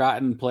Wyatt, the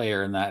forgotten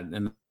player in that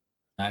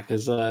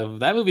because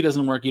that movie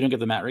doesn't work. You don't get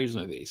the Matt Reeves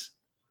movies.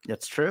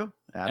 That's true.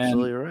 And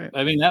Absolutely right.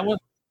 I mean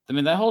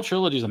that whole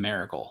trilogy is a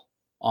miracle,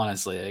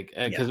 honestly. Like,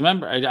 Yeah. because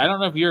remember, I don't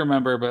know if you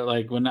remember, but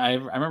like when I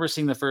remember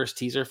seeing the first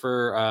teaser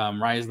for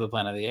Rise of the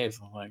Planet of the Apes,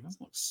 I'm like, this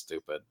looks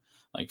stupid.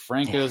 Like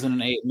Franco's in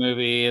an ape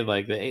movie,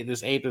 like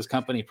this ape is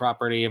company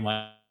property. I'm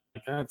like,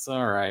 that's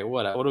all right.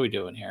 What are we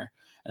doing here?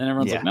 And then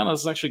everyone's like, Yeah. no,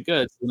 this is actually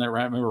good. And I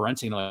remember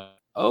renting, like,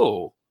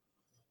 oh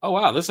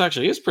wow, this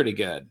actually is pretty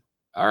good.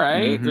 All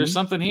right, there's Hmm.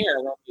 something here.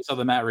 And then we saw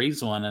the Matt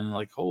Reeves one, and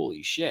like,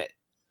 holy shit.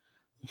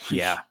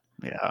 Yeah.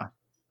 Yeah.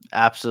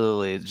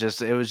 Absolutely.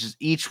 It was just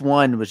each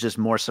one was just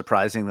more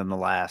surprising than the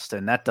last,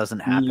 and that doesn't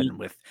Mhm. happen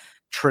with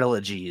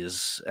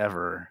trilogies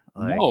ever.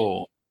 Like,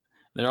 No,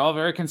 they're all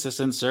very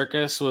consistent.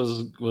 Circus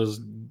was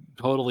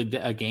totally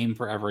a game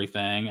for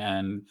everything,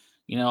 and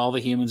all the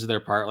humans do their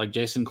part. Like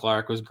Jason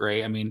Clarke was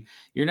great. I mean,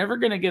 you're never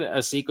gonna get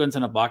a sequence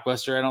in a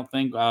blockbuster. I don't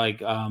think like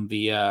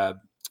the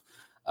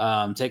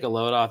take a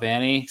load off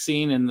Annie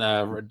scene in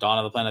the Dawn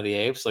of the Planet of the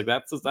Apes. Like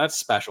that's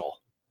special.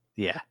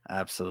 yeah,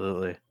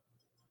 absolutely.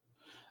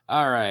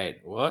 All right,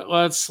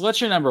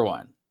 what's your number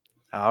one?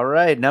 All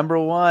right, number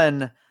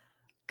one,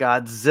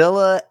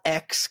 Godzilla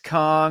X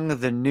Kong: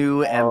 The New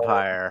Oh,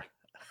 Empire.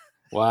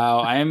 wow,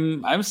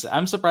 I'm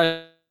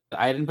surprised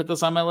I didn't put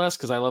this on my list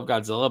because I love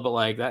Godzilla, but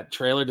like that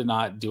trailer did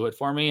not do it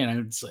for me,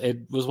 and it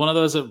was one of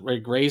those that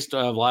like, raised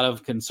a lot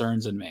of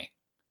concerns in me.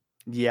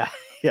 Yeah,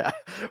 yeah.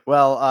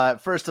 Well,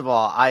 first of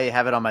all, I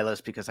have it on my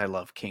list because I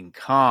love King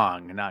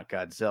Kong, not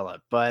Godzilla.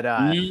 But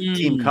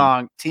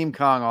Mm. Team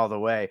Kong all the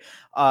way.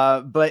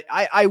 But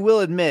I will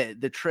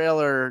admit the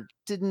trailer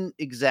didn't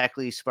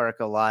exactly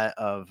spark a lot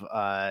of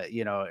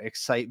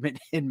excitement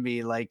in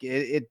me. Like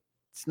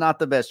it's not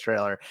the best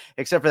trailer,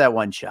 except for that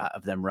one shot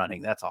of them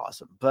running. That's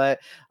awesome.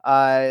 But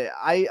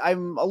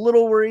I'm a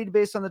little worried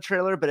based on the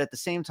trailer, but at the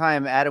same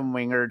time, Adam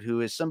Wingard, who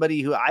is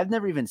somebody who I've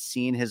never even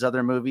seen his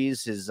other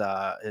movies, his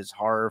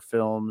horror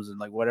films and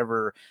like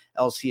whatever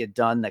else he had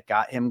done that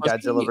got him Was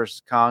Godzilla he?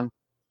 versus Kong.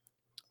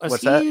 Was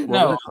What's that? he? What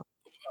was No. it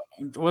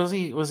called? Was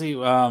he? Was he?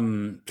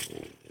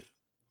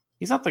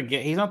 He's not the.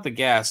 He's not the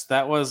guest.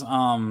 That was.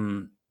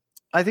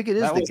 I think it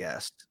is That The was.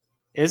 Guest.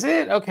 Is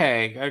it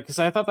okay? Because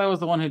I thought that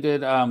was the one who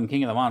did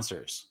King of the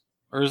Monsters,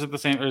 or is it the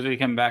same? Or did he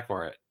come back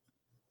for it?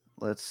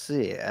 Let's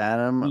see.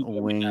 Adam You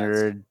drove me nuts.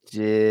 Wingard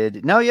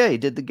did no, yeah, he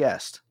did The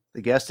Guest.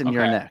 The Guest and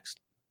You're Okay,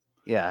 Next.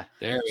 Yeah.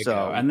 there we go.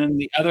 So And then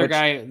the other which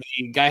guy,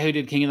 the guy who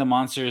did King of the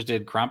Monsters,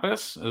 did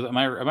Krampus. Am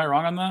I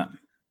wrong on that?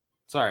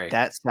 Sorry,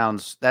 that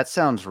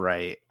sounds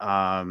right.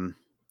 I'm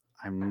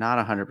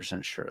not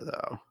 100% sure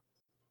though.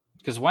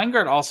 because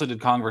Weingart also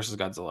did Kong versus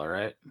Godzilla,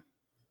 right?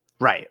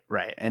 Right,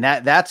 right. And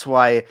that's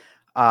why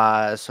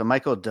so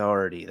Michael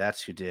Dougherty,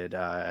 that's who did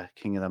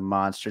King of the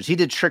Monsters. He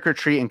did Trick or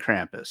Treat and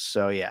Krampus.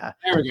 So yeah.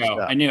 There we go. So,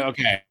 I knew.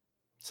 Okay,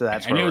 so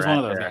that's I where knew it we're was one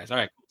at of those there. guys. All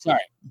right, sorry.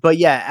 But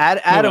yeah,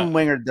 Move on. Adam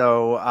Wingard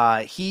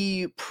though,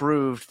 he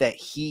proved that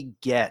he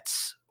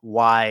gets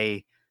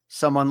why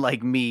someone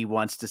like me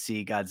wants to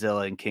see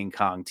Godzilla and King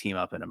Kong team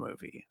up in a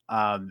movie.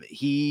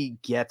 He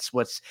gets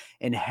what's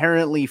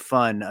inherently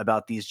fun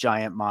about these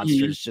giant Mhm.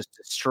 monsters just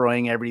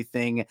destroying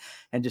everything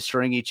and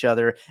destroying each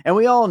other. And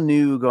we all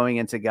knew going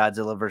into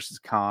Godzilla versus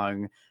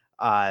Kong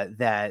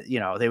that, you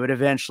know, they would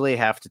eventually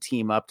have to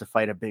team up to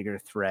fight a bigger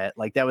threat.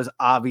 Like that was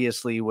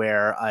obviously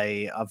where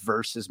a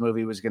versus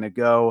movie was going to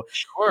go.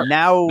 Sure.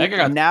 Now,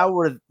 Mega now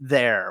we're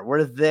there.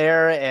 We're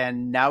there,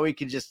 and now we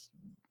can just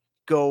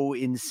go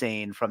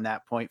insane from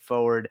that point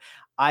forward.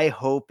 I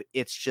hope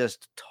it's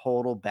just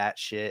total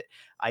batshit.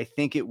 I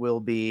think it will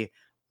be.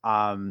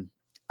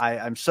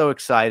 I'm so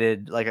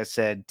excited. Like I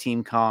said,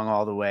 Team Kong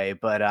all the way.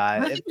 But I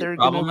if think the they're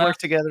gonna problem is work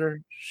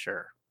together,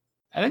 sure.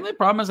 I think the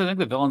problem is I think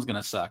the villain's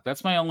gonna suck.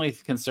 That's my only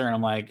concern.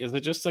 I'm like, is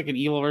it just like an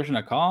evil version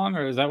of Kong,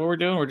 or is that what we're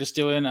doing? We're just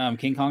doing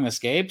King Kong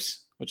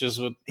Escapes, which is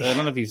what I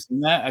don't know if you've seen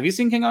that. Have you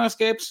seen King Kong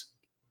Escapes?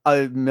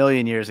 A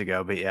million years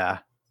ago, but yeah.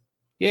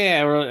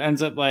 Yeah, where it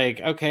ends up like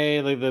okay,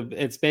 like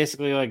it's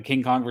basically like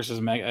King Kong versus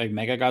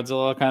Mega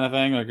Godzilla kind of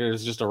thing. Like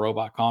there's just a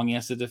robot Kong he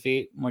has to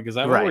defeat. I'm like, is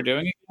that what we're Right.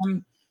 doing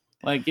again?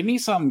 Like, give me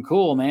something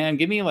cool, man.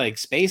 Give me like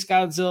Space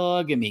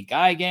Godzilla. Give me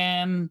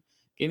Gigan.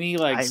 Give me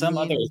like I some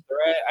other mean,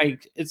 threat.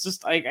 It's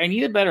just I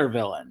need a better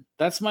villain.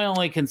 That's my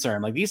only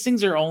concern. Like these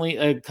things are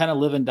only kind of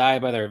live and die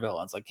by their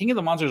villains. Like King of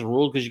the Monsters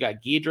ruled because you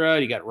got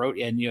Ghidra, you got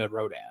and you had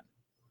Rodan.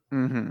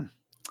 mhm. You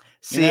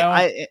See,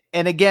 know,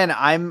 and again,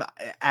 I'm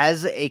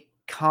as a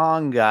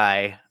Kong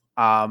guy.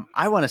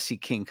 I want to see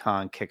King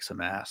Kong kick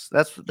some ass.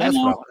 That's I what I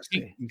know want to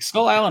see.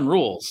 Skull Island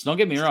rules. Don't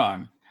get me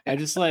wrong. I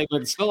just like,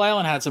 but Skull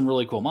Island had some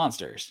really cool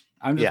monsters.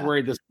 I'm just Yeah.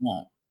 worried this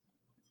won't.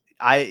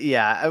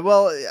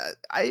 Well,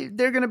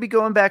 they're going to be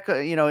going back,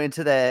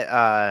 into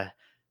that,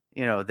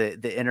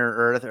 the inner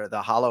Earth or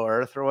the Hollow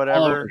Earth or All over.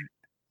 whatever.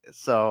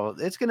 So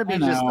it's going to I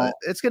be know.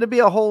 it's going to be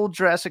a whole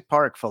Jurassic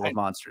Park full of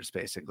monsters,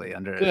 basically Good.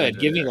 under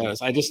Give me there.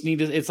 those. I just need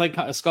to. It's like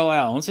Skull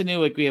Island. Once I knew,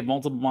 like, we have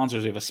multiple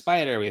monsters. We have a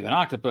spider. We have an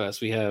octopus.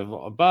 We have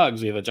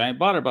bugs. We have a giant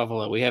water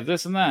buffalo. We have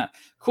this and that.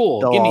 Cool.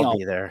 They'll Give me all all.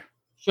 be there.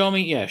 Show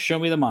me. Yeah. Show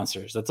me the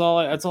monsters. That's all.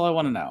 That's all I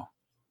want to know.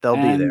 They'll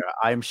be And there.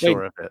 I'm wait,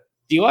 sure of it.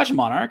 do you watch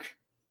Monarch?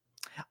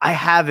 I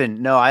haven't.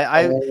 No,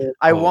 I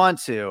Oh, want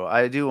to.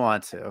 I do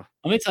want to.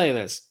 let me tell you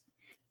this.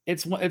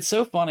 It's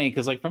so funny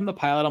because like from the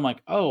pilot, I'm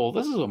like, oh, well,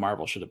 this is what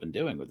Marvel should have been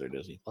doing with their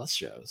Disney Plus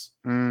shows.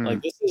 Like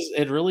Mm, this is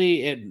it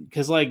really it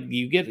because like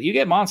you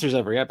get monsters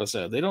every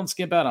episode. They don't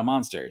skip out on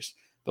monsters,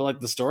 but like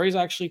the story's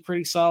actually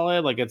pretty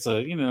solid. Like it's a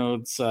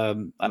it's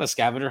not a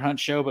scavenger hunt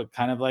show, but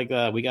kind of like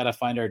we got to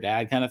find our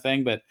dad kind of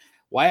thing. But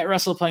Wyatt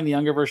Russell playing the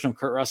younger version of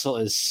Kurt Russell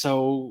is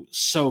so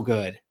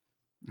good.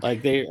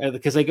 Like they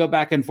because they go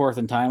back and forth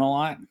in time a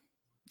lot.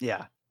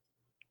 yeah.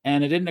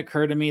 And it didn't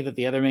occur to me that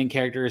the other main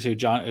character is who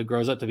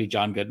grows up to be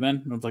John Goodman.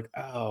 And I was like,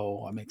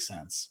 oh, that makes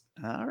sense.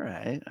 All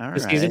right. All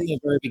Because he's in right. the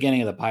very beginning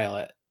of the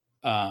pilot.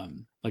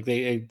 Like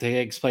they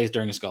takes place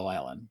during Skull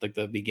Island, like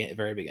the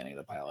very beginning of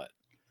the pilot.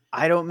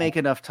 I don't make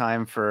enough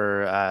time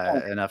for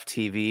Oh, enough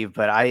TV,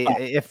 but I oh,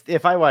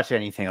 if I watch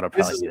anything, it'll this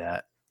probably is be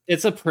that.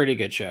 it's a pretty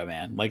good show,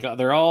 man. Like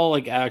they're all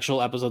like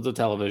actual episodes of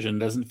television.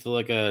 Doesn't feel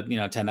like a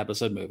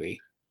 10-episode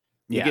movie.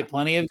 You Yeah. get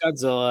plenty of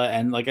Godzilla,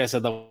 and like I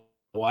said, the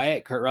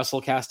Wyatt Kurt Russell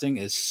casting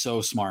is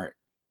so smart.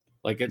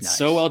 Like it's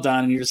so Nice. well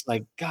done, and you're just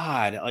like,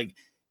 God, like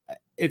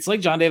it's like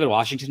John David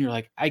Washington. You're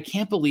like, I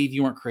can't believe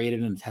you weren't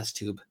created in a test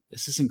tube.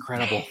 This is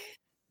incredible.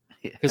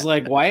 Because Yeah.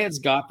 like Wyatt's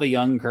got the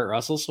young Kurt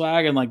Russell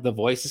swag, and like the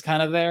voice is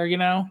kind of there,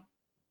 Yeah.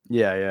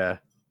 Yeah.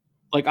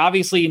 Like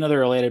obviously they're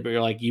related, but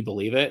you're like, you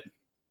believe it.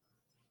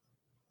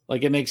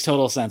 Like it makes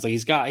total sense. Like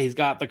he's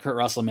got the Kurt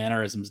Russell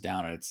mannerisms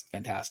down, and it's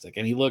fantastic.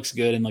 And he looks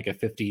good in like a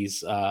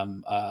 50s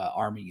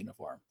army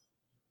uniform.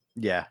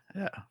 Yeah.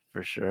 Yeah.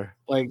 For sure.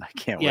 Like, I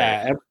can't wait.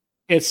 yeah,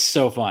 it's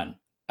so fun.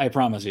 I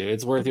promise you,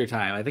 it's worth your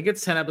time. I think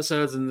it's 10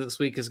 episodes, and this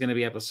week is going to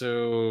be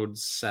episode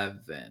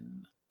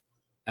 7.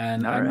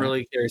 And All I'm right.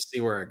 really curious to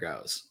see where it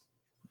goes.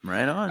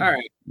 Right on. All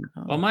right.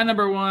 Well, my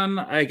number one,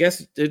 I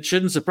guess it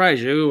shouldn't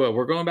surprise you.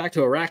 We're going back to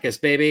Arrakis,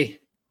 baby.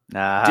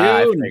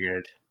 I Dune.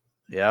 figured.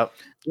 Yep.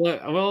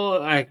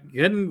 Well, I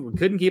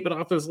couldn't keep it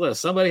off this list.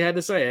 Somebody had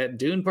to say it.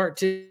 Dune Part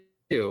 2.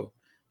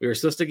 We were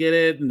supposed to get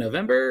it in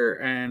November,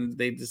 and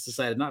they just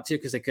decided not to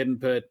because they couldn't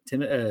put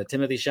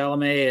Timothy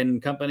Chalamet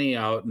and company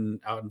out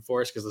in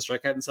force because the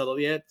strike hadn't settled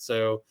yet.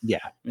 So Yeah.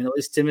 I mean, at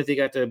least Timothy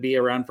got to be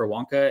around for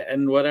Wonka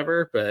and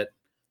whatever. But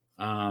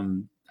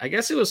I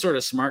guess it was sort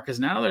of smart because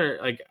now they're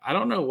like, I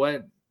don't know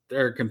what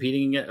they're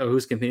competing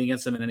who's competing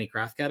against them in any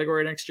craft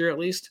category next year at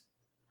least.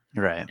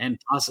 Right. And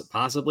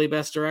possibly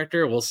best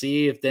director. We'll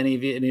see if Denis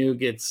Villeneuve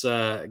gets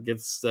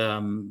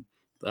to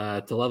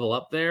level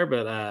up there.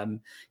 But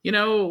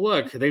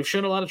look, they've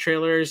shown a lot of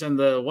trailers, and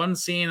the one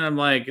scene I'm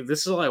like,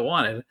 this is all I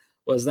wanted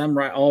was them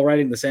all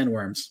riding the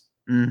sandworms.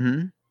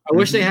 Mm-hmm. I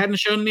wish they hadn't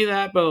shown me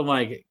that, but I'm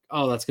like,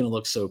 oh, that's gonna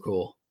look so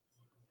cool.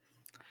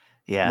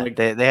 Yeah, Like,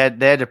 they had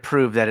to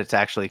prove that it's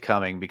actually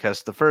coming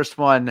because the first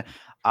one,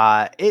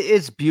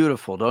 it's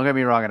beautiful. Don't get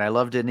me wrong, and I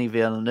love Denis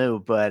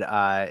Villeneuve, but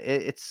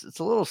it's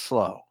a little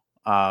slow.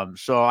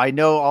 So I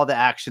know all the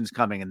action's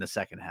coming in the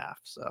second half.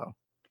 So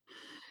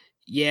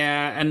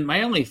Yeah, and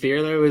my only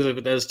fear though is if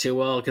it does too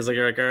well, because like,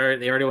 all right,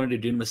 they already wanted to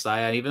do Dune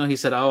Messiah. Even though he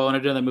said, "Oh, I want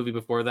to do that movie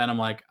before then," I'm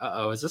like,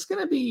 "Uh-oh, is this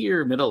gonna be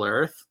your Middle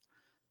Earth?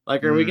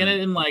 Like, are we gonna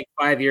Mm, in like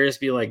 5 years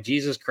be like,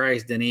 Jesus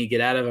Christ, Denis,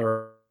 get out of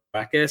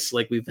Arrakis?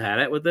 Like we've had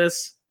it with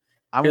this."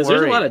 I'm Because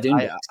there's a lot worried. of Dune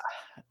books.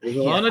 There's a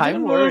Yeah, lot of I'm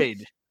Dune books.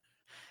 worried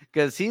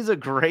because he's a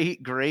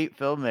great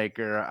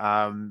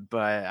filmmaker.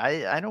 But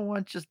I don't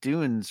want just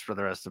Dunes for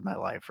the rest of my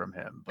life from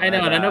him. I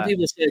know, But and I know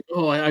people say, like,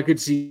 "Oh, I could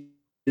see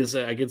this.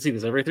 I could see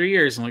this every 3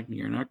 years." I'm like,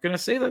 "You're not gonna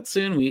say that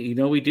soon.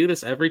 We do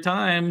this every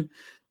time.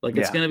 Like,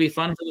 it's yeah. gonna be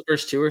fun for the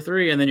first 2 or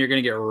 3, and then you're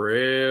gonna get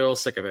real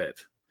sick of it."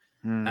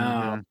 Um,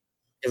 Hmm.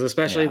 because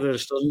especially Yeah. they're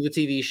still doing the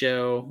TV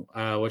show,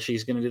 which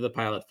she's gonna do the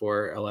pilot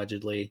for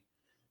allegedly.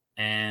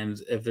 And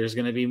if there's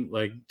gonna be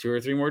like 2 or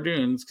 3 more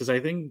Dunes, because I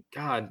think,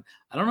 God,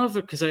 I don't know if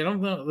because I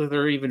don't know that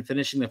they're even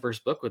finishing the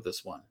first book with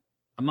this one.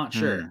 I'm not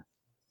sure. Hmm.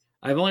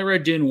 I've only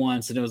read Dune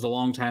once, and it was a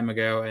long time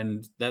ago.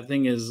 And that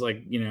thing is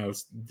like,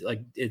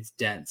 like it's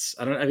dense.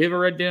 I don't. Have you ever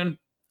read Dune?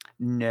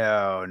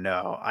 No,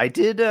 no. I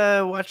did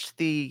watch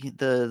the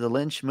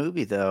Lynch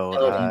movie though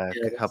Oh, don't. a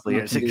Yeah, that's couple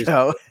years nothing to do.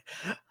 ago.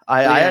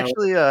 I, But I yeah,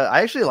 actually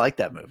I actually like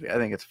that movie. I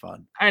think it's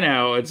fun. I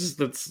know. It's just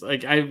that's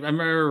like I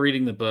remember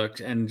reading the book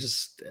and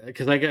just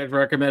because I got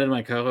recommended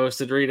my co-host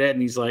to read it,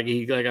 and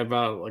he like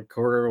about like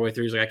quarter of the way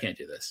through, he's like, I can't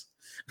do this.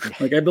 Yeah,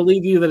 Like I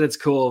believe you that it's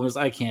cool, but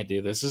I can't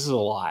do this. This is a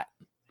lot.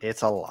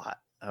 it's a lot.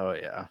 Oh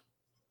yeah.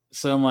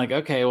 So I'm like,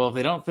 okay, well, if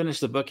they don't finish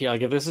the book here,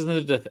 like if this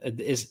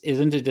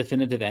isn't a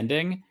definitive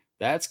ending,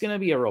 that's gonna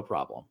be a real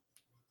problem.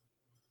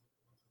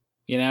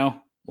 You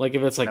know, like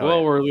if it's like, Oh well,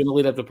 yeah. we're going to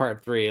lead up to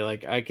part three.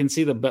 Like I can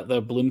see the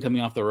bloom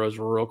coming off the rose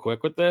real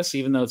quick with this,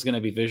 even though it's going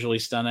to be visually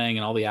stunning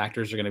and all the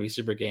actors are going to be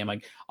super game.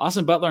 Like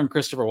Austin Butler and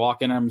Christopher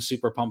Walken, I'm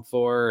super pumped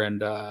for,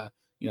 and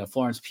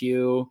Florence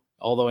Pugh.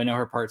 Although I know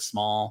her part's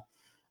small,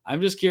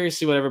 I'm just curious to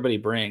see what everybody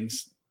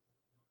brings.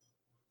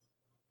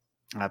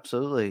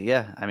 Absolutely.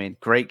 Yeah. I mean,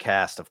 great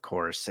cast, of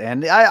course.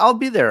 And I'll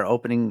be there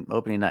opening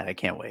night. I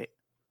can't wait.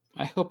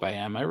 I hope I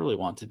am. I really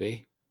want to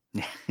be.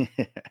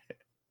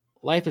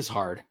 Life is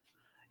hard.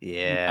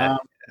 Yeah. Um,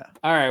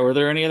 all right. Were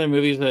there any other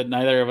movies that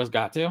neither of us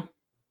got to?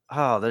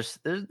 Oh, there's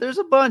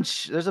a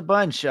bunch. There's a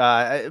bunch.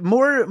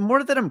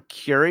 More that I'm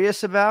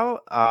curious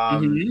about.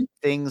 Mhm.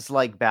 Things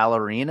like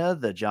Ballerina,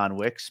 the John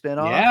Wick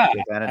spinoff Yeah,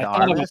 with Anna I de thought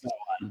about Armas. that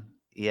one.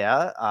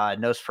 Yeah.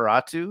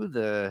 Nosferatu,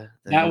 the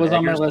That new was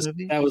on my Eggers list.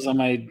 movie. That was on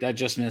my. I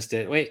just missed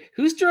it. Wait,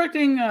 who's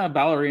directing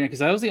Ballerina? Because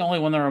that was the only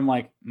one that I'm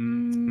like,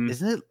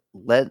 Isn't it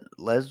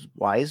Les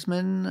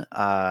Wiseman?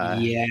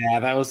 yeah,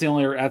 that was the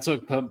only. That's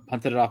what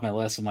punted it off my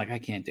list. I'm like, I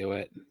can't do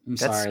it. I'm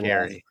That's sorry, Les.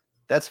 scary.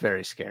 That's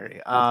very scary.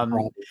 That's a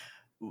problem.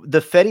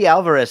 The Fede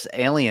Alvarez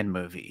Alien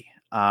movie.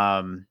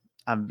 I'm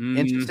Mm,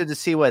 interested to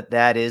see what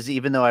that is,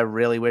 even though I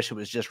really wish it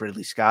was just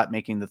Ridley Scott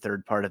making the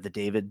third part of the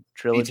David me too.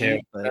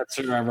 trilogy. But That's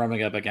who I'm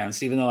running up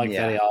against. Even though like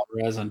yeah, Fede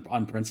Alvarez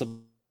on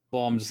principle,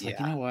 I'm just like,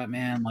 you yeah, know what,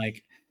 man?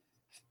 Like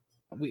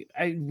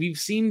we've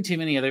seen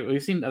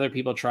other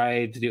people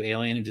try to do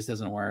Alien. It just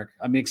doesn't work.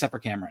 I mean, except for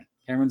Cameron.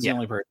 Cameron's the yeah,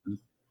 only person.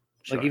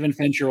 Like sure, even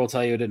Fincher will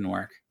tell you it didn't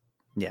work.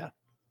 yeah.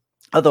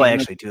 Although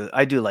Even though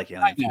I do like I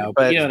Alien 3, know,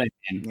 but you but know what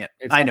I mean. yeah,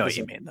 It's I not know the what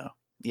you same. mean though.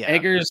 Yeah,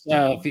 Eggers,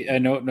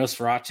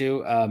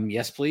 Nosferatu,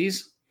 yes,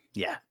 please.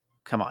 yeah.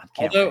 Come on,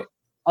 can't Although, wait.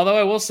 although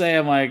I will say,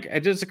 I'm like, it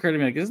just occurred to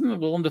me, like, isn't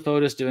Willem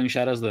Dafoe just doing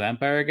Shadows of the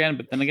Vampire again?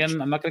 But then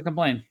again, I'm not going to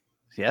complain.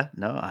 Yeah,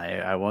 no,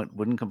 I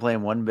wouldn't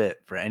complain one bit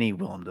for any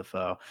Willem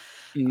Dafoe.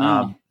 No,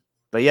 Um,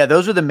 but yeah,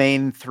 those are the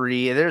main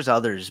three. There's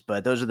others,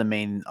 but those are the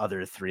main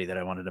other three that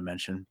I wanted to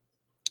mention.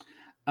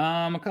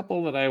 a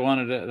couple that I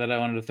wanted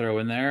to throw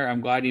in there.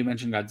 I'm glad you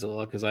mentioned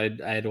Godzilla because I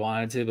had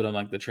wanted to, but I'm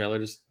like the trailer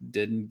just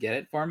didn't get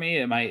it for me.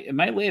 It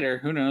might later.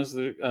 Who knows?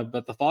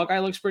 But the Fall Guy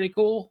looks pretty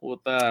cool with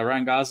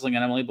Ryan Gosling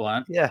and Emily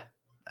Blunt. Yeah,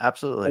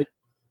 absolutely. Like,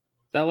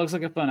 that looks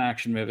like a fun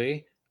action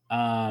movie.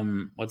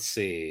 Let's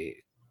see.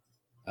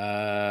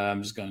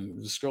 I'm just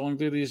scrolling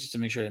through these just to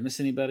make sure I didn't miss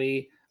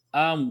anybody.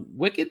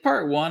 Wicked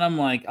Part One, I'm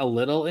like a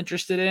little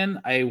interested in.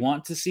 I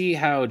want to see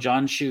how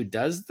John Chu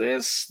does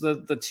this.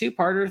 The two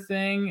parter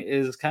thing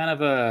is kind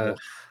of Ugh,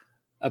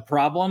 a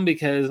problem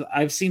because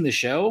I've seen the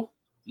show,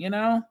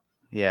 yeah,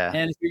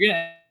 and if you're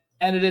gonna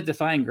edit it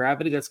defying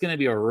gravity, that's gonna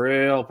be a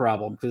real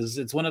problem because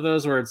it's one of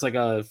those where it's like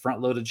a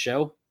front loaded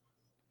show,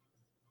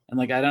 and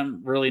like I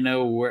don't really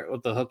know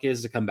what the hook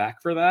is to come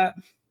back for that.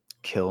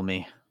 kill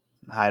me.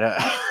 I don't.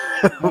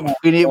 I know.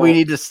 We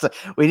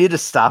need to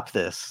stop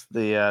this.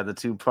 The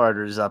two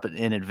parters up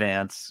in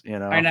advance.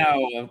 I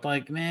know.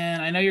 Like,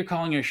 man, I know you're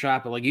calling your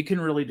shot, but like, you can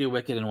really do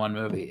Wicked in one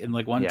movie, in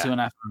like one Yeah. 2.5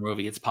 hour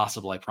movie. It's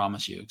possible, I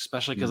promise you.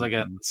 Especially because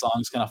again, Mhm. the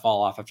song's gonna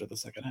fall off after the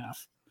second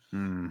half.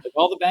 Mm. Like,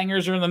 all the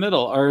bangers are in the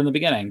middle or in the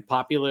beginning.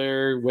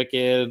 Popular,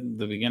 Wicked,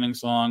 the beginning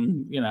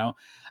song.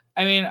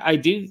 I mean, I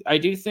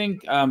do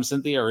think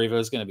Cynthia Erivo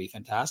is going to be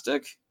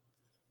fantastic.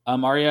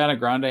 Ariana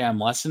Grande, I'm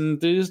less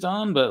enthused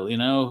on, but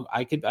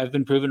I've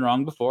been proven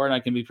wrong before, and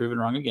I can be proven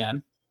wrong again.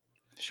 And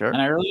Sure.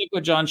 I really like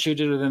what John Chu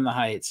did within the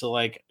Heights. So,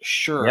 like, Yeah.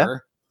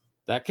 sure,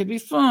 That could be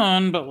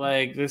fun, but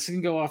like this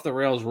can go off the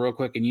rails real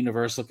quick, and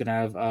Universal can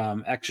have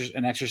an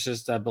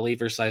exorcist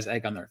believer-sized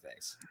egg on their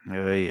face.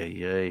 Oy,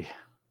 oy, oy.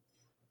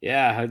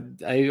 Yeah,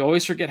 I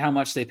always forget how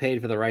much they paid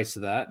for the rights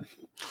to that.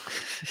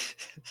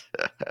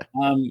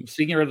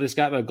 Speaking of Ridley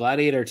Scott, about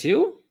Gladiator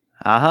 2.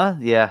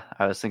 Yeah,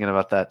 I was thinking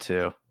about that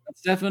too.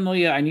 That's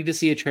definitely. I need to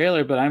see a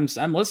trailer, but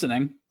I'm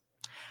listening.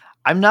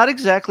 I'm not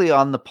exactly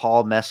on the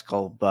Paul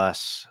Mescal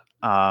bus.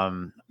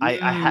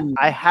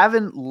 I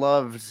haven't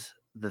loved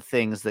the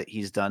things that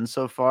he's done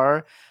so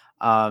far.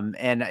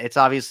 And it's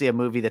obviously a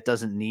movie that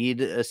doesn't need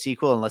a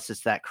sequel unless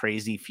it's that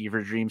crazy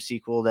Fever Dream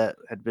sequel that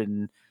had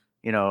been,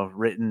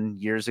 written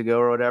years ago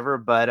or whatever.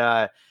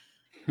 But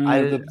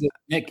The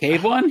Nick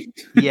Cave one.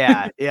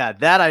 yeah,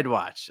 that I'd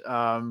watch.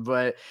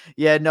 But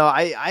yeah, no,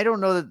 I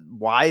don't know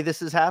why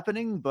this is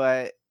happening,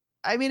 but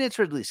I mean, it's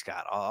Ridley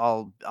Scott.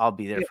 I'll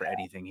be there for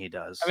anything he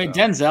does. I mean,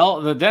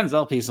 so. the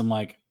Denzel piece. I'm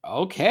like,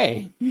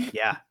 okay.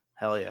 Yeah,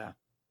 hell yeah.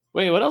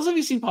 Wait, what else have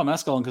you seen Paul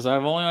Mescal in? Because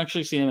I've only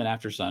actually seen him in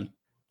After Sun.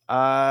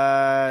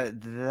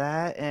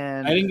 That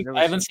and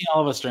I haven't seen All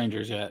of Us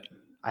Strangers yet.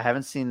 I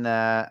haven't seen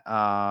that.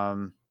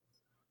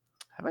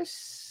 Have I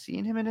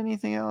seen him in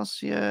anything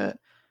else yet?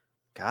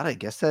 God, I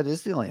guess that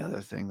is the only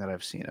other thing that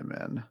I've seen him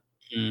in.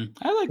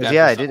 I like that.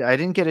 Yeah, I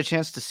didn't get a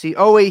chance to see.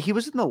 Oh wait, he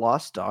was in The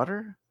Lost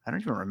Daughter. I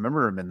don't even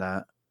remember him in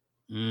that.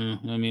 Me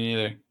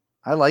neither.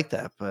 I like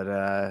that, but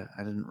I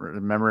didn't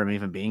remember him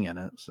even being in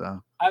it.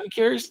 So I'm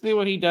curious to see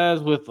what he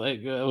does with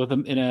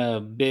him in a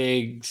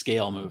big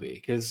scale movie,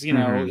 because it's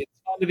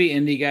fun to be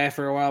indie guy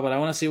for a while, but I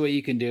want to see what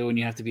you can do when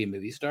you have to be a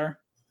movie star.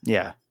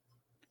 Yeah.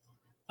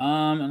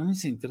 And let me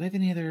see. Did I have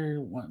any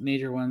other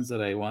major ones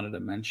that I wanted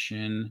to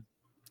mention?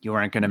 You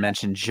weren't going to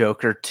mention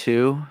Joker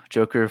 2,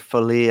 Joker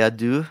Folie à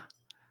Deux?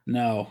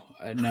 No.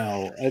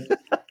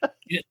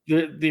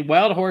 The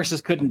wild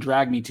horses couldn't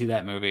drag me to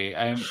that movie.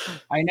 I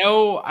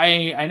know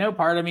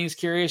part of me is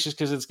curious just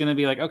because it's going to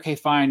be like, okay,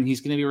 fine, he's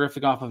going to be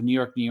riffing off of New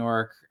York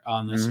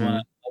on this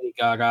one. Lady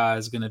Gaga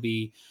is going to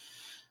be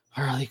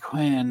Harley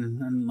Quinn,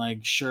 and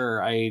like,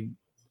 sure, I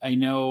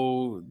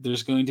know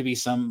there's going to be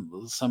some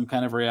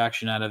kind of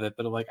reaction out of it,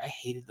 but like, I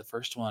hated the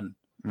first one.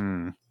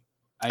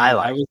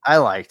 I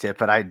liked it,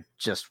 but I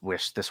just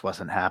wish this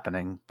wasn't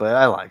happening. But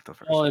I liked the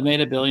first one. Well, it made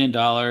 $1 billion,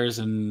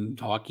 and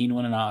Joaquin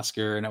won an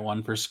Oscar, and it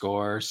won for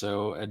score.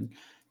 So, and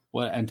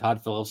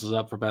Todd Phillips was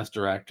up for Best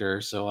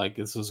Director. So, like,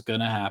 this was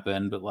gonna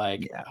happen. But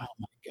like, oh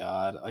my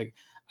god, like,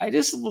 I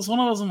just was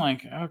one of those. I'm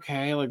like,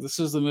 okay, like, this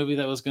is the movie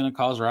that was gonna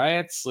cause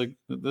riots. Like,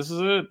 this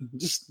is it.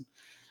 Just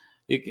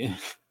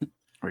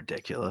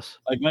ridiculous.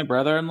 Like, my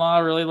brother-in-law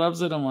really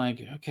loves it. I'm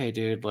like, okay,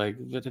 dude. Like,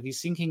 but have you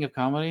seen King of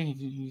Comedy? Have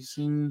you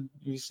seen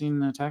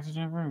Taxi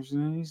Driver? Have you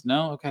seen these?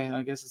 No. Okay,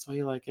 I guess that's why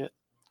you like it.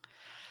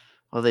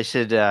 Well, they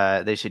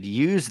should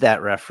use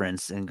that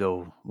reference and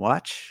go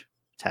watch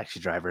Taxi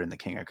Driver and the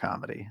King of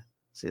Comedy.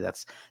 See,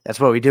 that's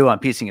what we do on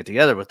piecing it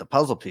together with the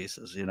puzzle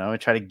pieces. We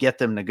try to get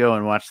them to go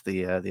and watch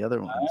the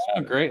other ones.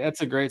 Oh, great! That's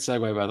a great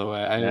segue, by the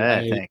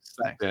way. Thanks.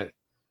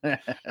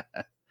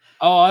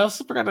 Oh, I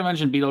also forgot to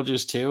mention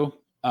Beetlejuice 2.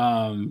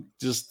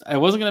 I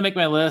wasn't gonna make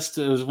my list.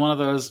 It was one of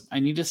those, I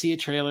need to see a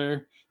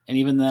trailer, and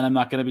even then I'm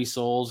not gonna be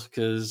sold,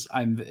 because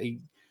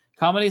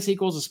comedy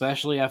sequels,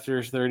 especially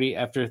after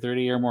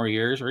 30 or more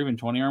years, or even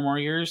 20 or more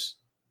years,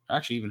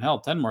 actually even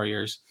 10 more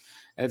years,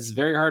 it's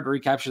very hard to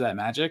recapture that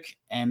magic.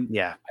 And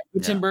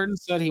Tim Burton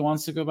said he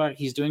wants to go back.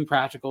 He's doing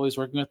practical, he's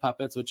working with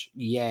puppets, which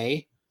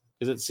yay,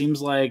 because it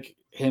seems like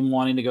him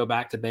wanting to go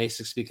back to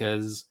basics,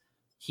 because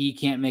he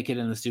can't make it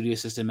in the studio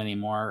system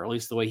anymore, or at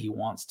least the way he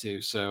wants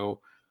to. So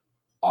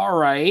all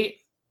right.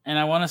 And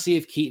I want to see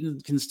if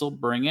Keaton can still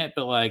bring it,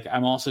 but like,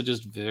 I'm also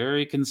just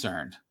very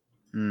concerned.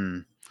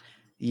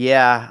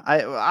 Yeah,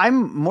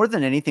 I'm more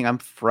than anything, I'm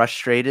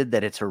frustrated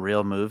that it's a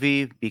real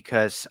movie,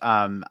 because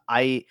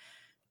I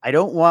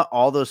don't want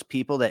all those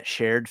people that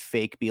shared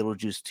fake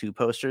Beetlejuice 2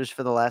 posters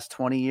for the last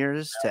 20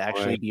 years to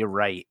actually be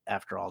right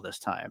after all this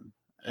time.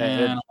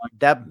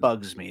 That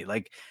bugs me.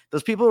 Like,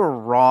 those people were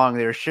wrong.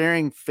 They were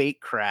sharing fake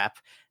crap.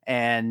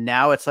 And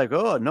now it's like,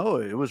 oh no,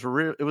 it was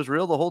real. It was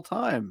real the whole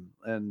time,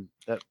 and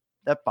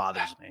that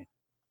bothers me.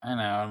 I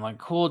know. I'm like,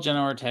 cool,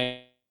 Jenna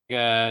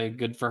Ortega,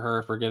 good for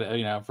her for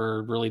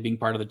for really being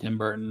part of the Tim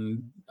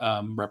Burton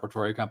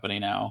repertory company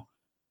now.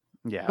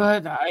 Yeah,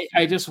 but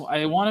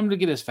I want him to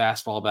get his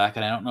fastball back,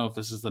 and I don't know if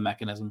this is the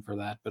mechanism for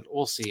that, but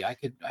we'll see. I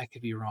could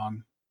be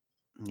wrong.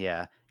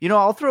 Yeah,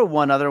 I'll throw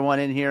one other one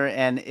in here,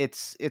 and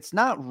it's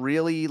not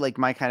really like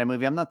my kind of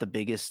movie. I'm not the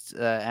biggest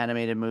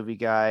animated movie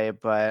guy,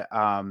 but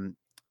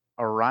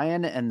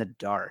Orion and the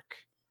Dark.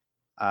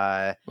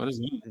 What is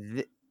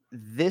it?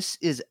 This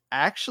is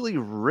actually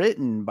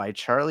written by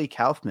Charlie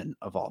Kaufman,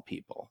 of all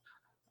people.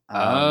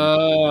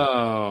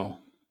 Wow.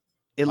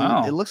 It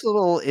looks a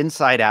little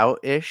Inside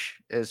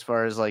Out-ish as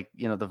far as like,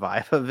 the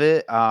vibe of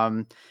it.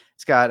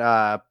 It's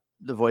got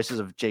the voices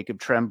of Jacob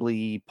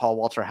Tremblay, Paul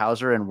Walter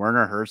Hauser, and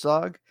Werner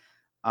Herzog.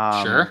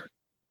 Sure.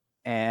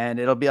 And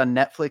it'll be on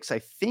Netflix, I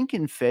think,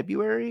 in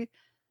February.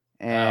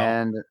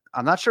 And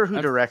I'm not sure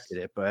who directed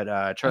it,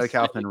 but Charlie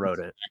Kaufman wrote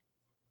it.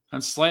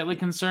 That's slightly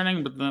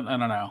concerning, but then I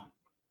don't know.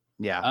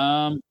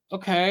 Yeah.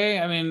 Okay.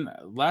 I mean,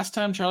 last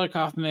time Charlie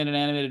Kaufman made an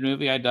animated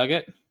movie, I dug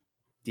it.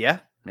 Yeah.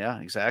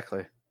 Yeah,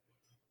 exactly.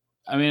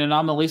 I mean,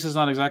 Anomalisa is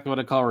not exactly what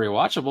I call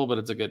rewatchable, but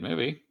it's a good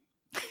movie.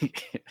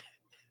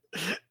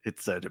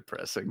 It's so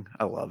depressing.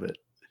 I love it.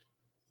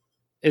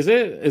 Is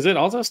it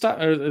also stop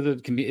or is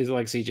it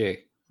like CG?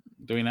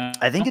 Do we know?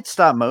 I think it's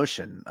stop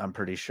motion. I'm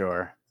pretty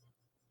sure.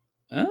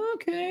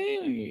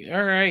 Okay.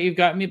 All right. You've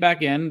got me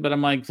back in, but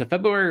I'm like the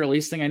February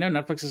release thing. I know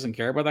Netflix doesn't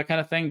care about that kind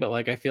of thing, but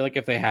like I feel like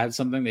if they had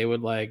something, they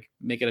would like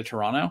make it a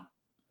Toronto.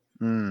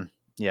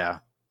 Yeah.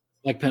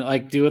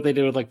 Like do what they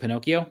did with like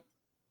Pinocchio.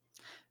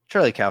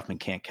 Charlie Kaufman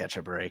can't catch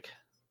a break.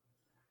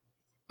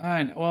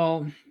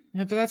 Well,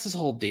 yeah, but that's his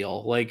whole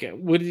deal. Like,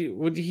 would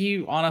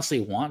he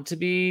honestly want to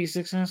be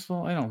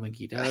successful? I don't think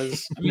he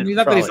does. I mean,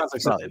 not that he's not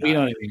successful. But you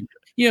know what I mean.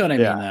 You know what I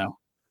mean, though.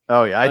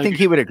 Oh yeah, Like, I think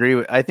he would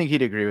agree. I think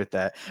he'd agree with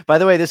that. By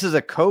the way, this is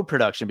a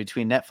co-production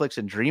between Netflix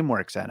and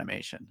DreamWorks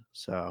Animation.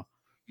 So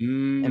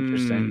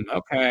interesting.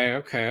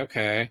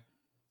 Okay.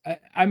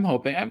 I'm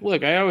hoping.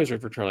 Look, I always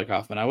root for Charlie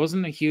Kaufman. I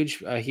wasn't a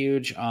huge. I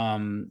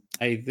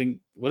think.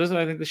 What is it?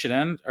 I think this should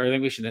end, or I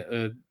think we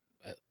should.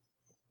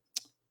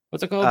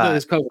 What's it called?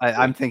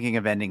 I'm thinking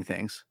of ending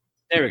things.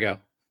 There we go.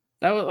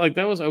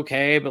 That was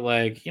okay, but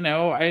like, you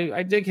know,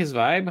 I dig his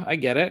vibe. I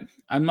get it.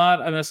 I'm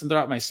not a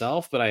misanthrope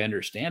myself, but I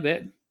understand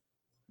it.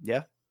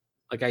 Yeah.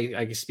 Like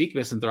I speak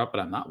misanthrope,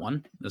 but I'm not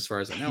one, as far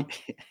as I know.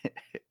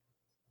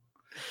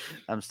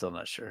 I'm still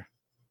not sure.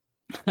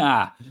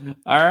 All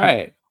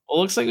right. Well,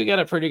 looks like we got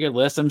a pretty good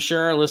list. I'm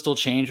sure our list will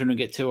change when we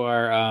get to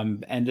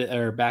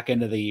our back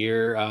end of the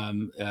year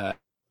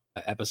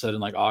episode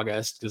in like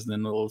August, because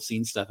then we'll have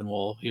seen stuff and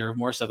we'll hear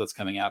more stuff that's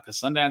coming out because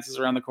Sundance is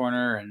around the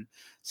corner and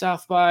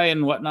South by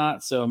and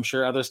whatnot. So I'm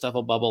sure other stuff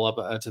will bubble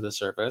up to the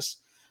surface.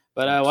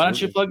 But why don't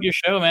you plug your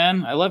show,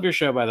 man? I love your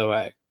show, by the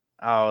way.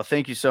 Oh,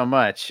 thank you so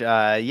much.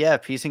 Yeah,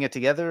 Piecing It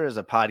Together is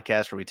a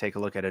podcast where we take a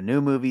look at a new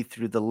movie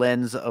through the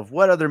lens of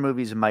what other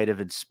movies might have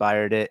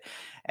inspired it.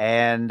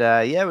 And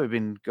yeah, we've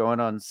been going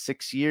on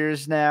 6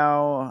 years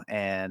now,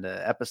 and an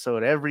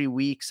episode every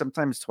week,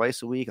 sometimes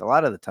twice a week, a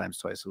lot of the times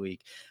twice a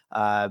week.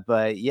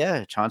 But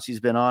yeah, Chauncey's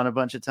been on a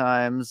bunch of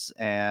times,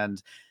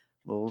 and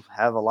we'll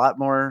have a lot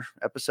more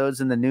episodes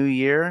in the new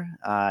year.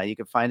 You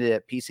can find it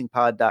at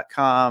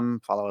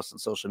piecingpod.com. Follow us on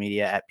social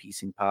media at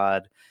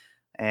piecingpod.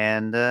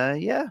 And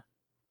yeah.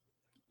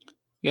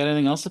 You got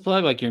anything else to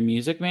plug, like your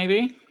music,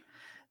 maybe?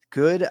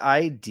 Good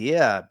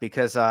idea,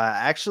 because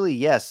actually,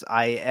 yes,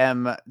 I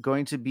am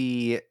going to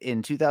be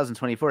in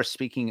 2024.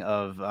 Speaking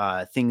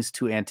of things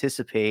to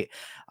anticipate,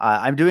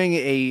 I'm doing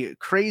a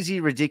crazy,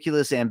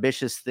 ridiculous,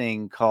 ambitious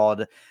thing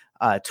called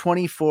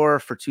 24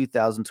 for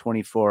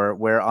 2024,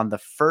 where on the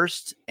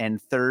first and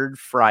third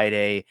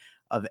Friday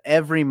of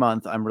every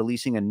month, I'm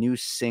releasing a new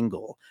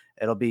single.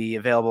 It'll be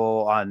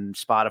available on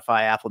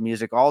Spotify, Apple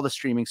Music, all the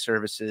streaming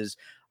services.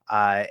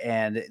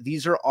 And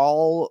these are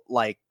all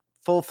like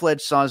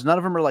full-fledged songs. None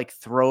of them are like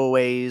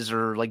throwaways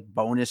or like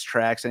bonus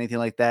tracks, anything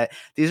like that.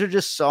 These are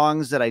just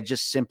songs that I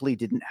just simply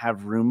didn't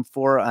have room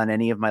for on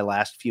any of my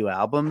last few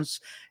albums.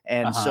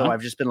 And so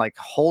I've just been like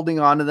holding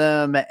on to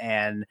them,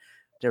 and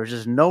there was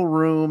just no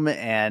room.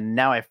 And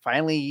now I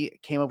finally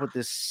came up with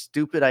this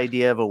stupid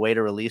idea of a way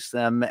to release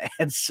them.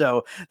 And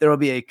so there will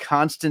be a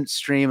constant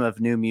stream of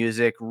new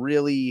music,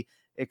 really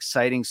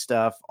exciting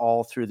stuff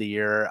all through the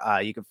year.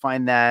 You can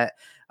find that.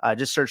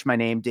 Just search my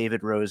name,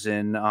 David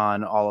Rosen,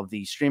 on all of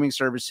the streaming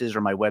services, or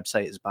my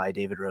website is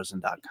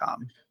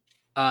bydavidrosen.com.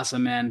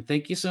 Awesome, man.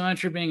 Thank you so much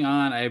for being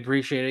on. I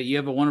appreciate it. You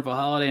have a wonderful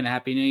holiday and a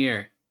happy new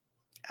year.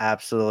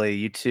 Absolutely.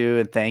 You too.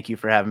 And thank you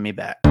for having me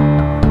back.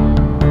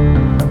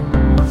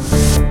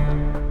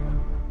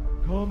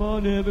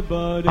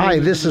 Hi,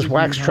 this is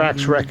Wax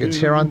Trax Records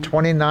here on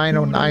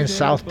 2909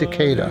 South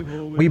Decatur.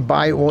 We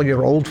buy all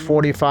your old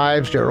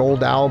 45s, your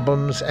old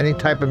albums, any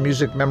type of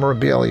music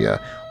memorabilia.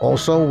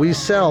 Also, we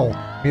sell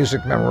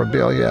music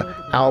memorabilia,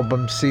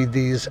 albums,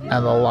 CDs,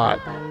 and a lot.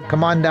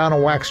 Come on down to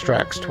Wax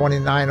Trax,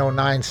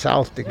 2909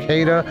 South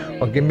Decatur,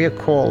 or give me a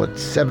call at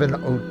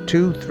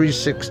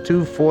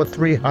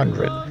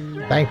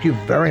 702-362-4300. Thank you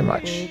very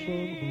much.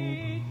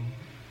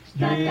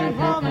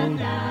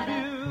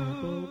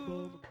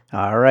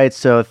 All right,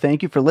 so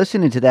thank you for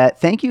listening to that.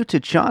 Thank you to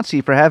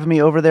Chauncey for having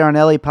me over there on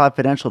LA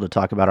Podfidential to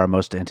talk about our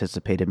most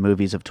anticipated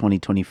movies of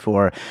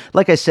 2024.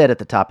 Like I said at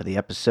the top of the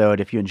episode,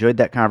 if you enjoyed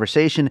that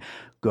conversation,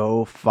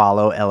 go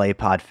follow LA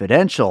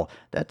Podfidential.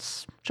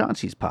 That's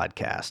Chauncey's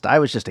podcast. I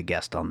was just a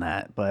guest on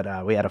that,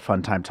 but we had a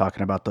fun time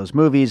talking about those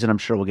movies, and I'm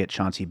sure we'll get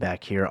Chauncey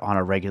back here on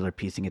a regular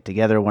Piecing It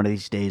Together one of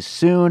these days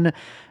soon,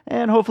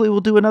 and hopefully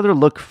we'll do another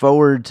look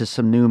forward to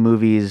some new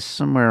movies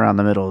somewhere around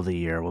the middle of the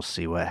year. We'll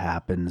see what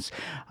happens.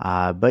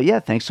 But yeah,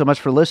 thanks so much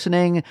for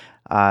listening.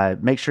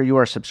 Make sure you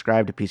are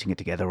subscribed to Piecing It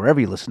Together wherever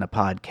you listen to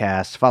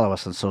podcasts. Follow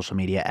us on social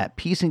media at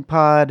Piecing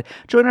Pod.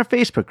 Join our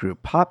Facebook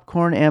group,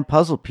 Popcorn and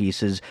Puzzle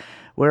Pieces,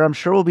 where I'm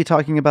sure we'll be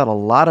talking about a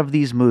lot of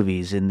these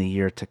movies in the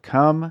year to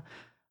come.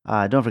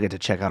 Don't forget to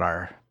check out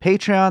our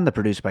Patreon, the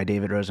Produced by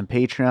David Rosen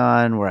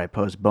Patreon, where I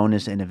post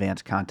bonus and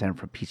advanced content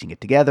from Piecing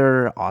It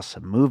Together,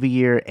 Awesome Movie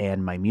Year,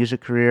 and my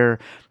music career.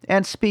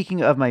 And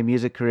speaking of my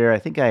music career, I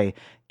think I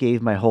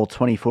gave my whole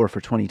 24 for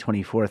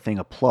 2024 thing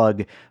a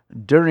plug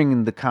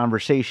during the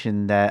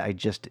conversation that I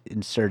just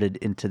inserted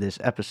into this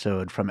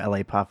episode from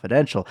LA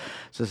Podfidential.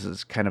 So this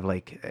is kind of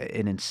like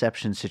an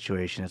Inception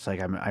situation. It's like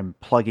I'm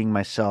plugging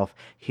myself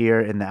here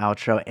in the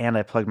outro, and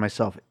I plugged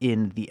myself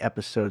in the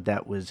episode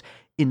that was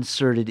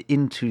inserted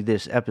into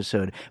this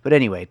episode. But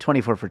anyway,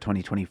 24 for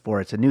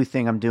 2024. It's a new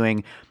thing I'm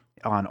doing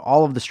on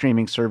all of the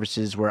streaming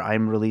services where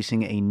I'm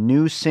releasing a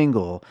new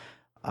single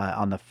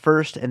on the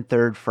first and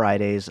third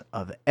Fridays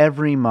of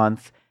every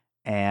month.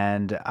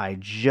 And I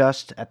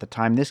just, at the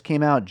time this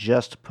came out,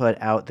 just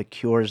put out The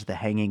Cure's The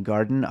Hanging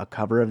Garden, a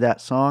cover of that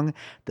song.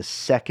 The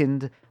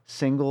second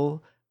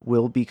single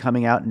will be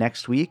coming out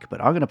next week, but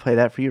I'm going to play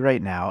that for you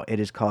right now. It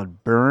is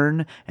called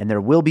Burn, and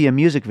there will be a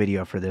music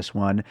video for this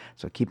one,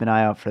 so keep an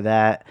eye out for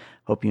that.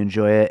 Hope you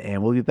enjoy it,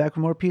 and we'll be back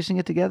with more Piecing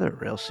It Together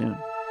real soon.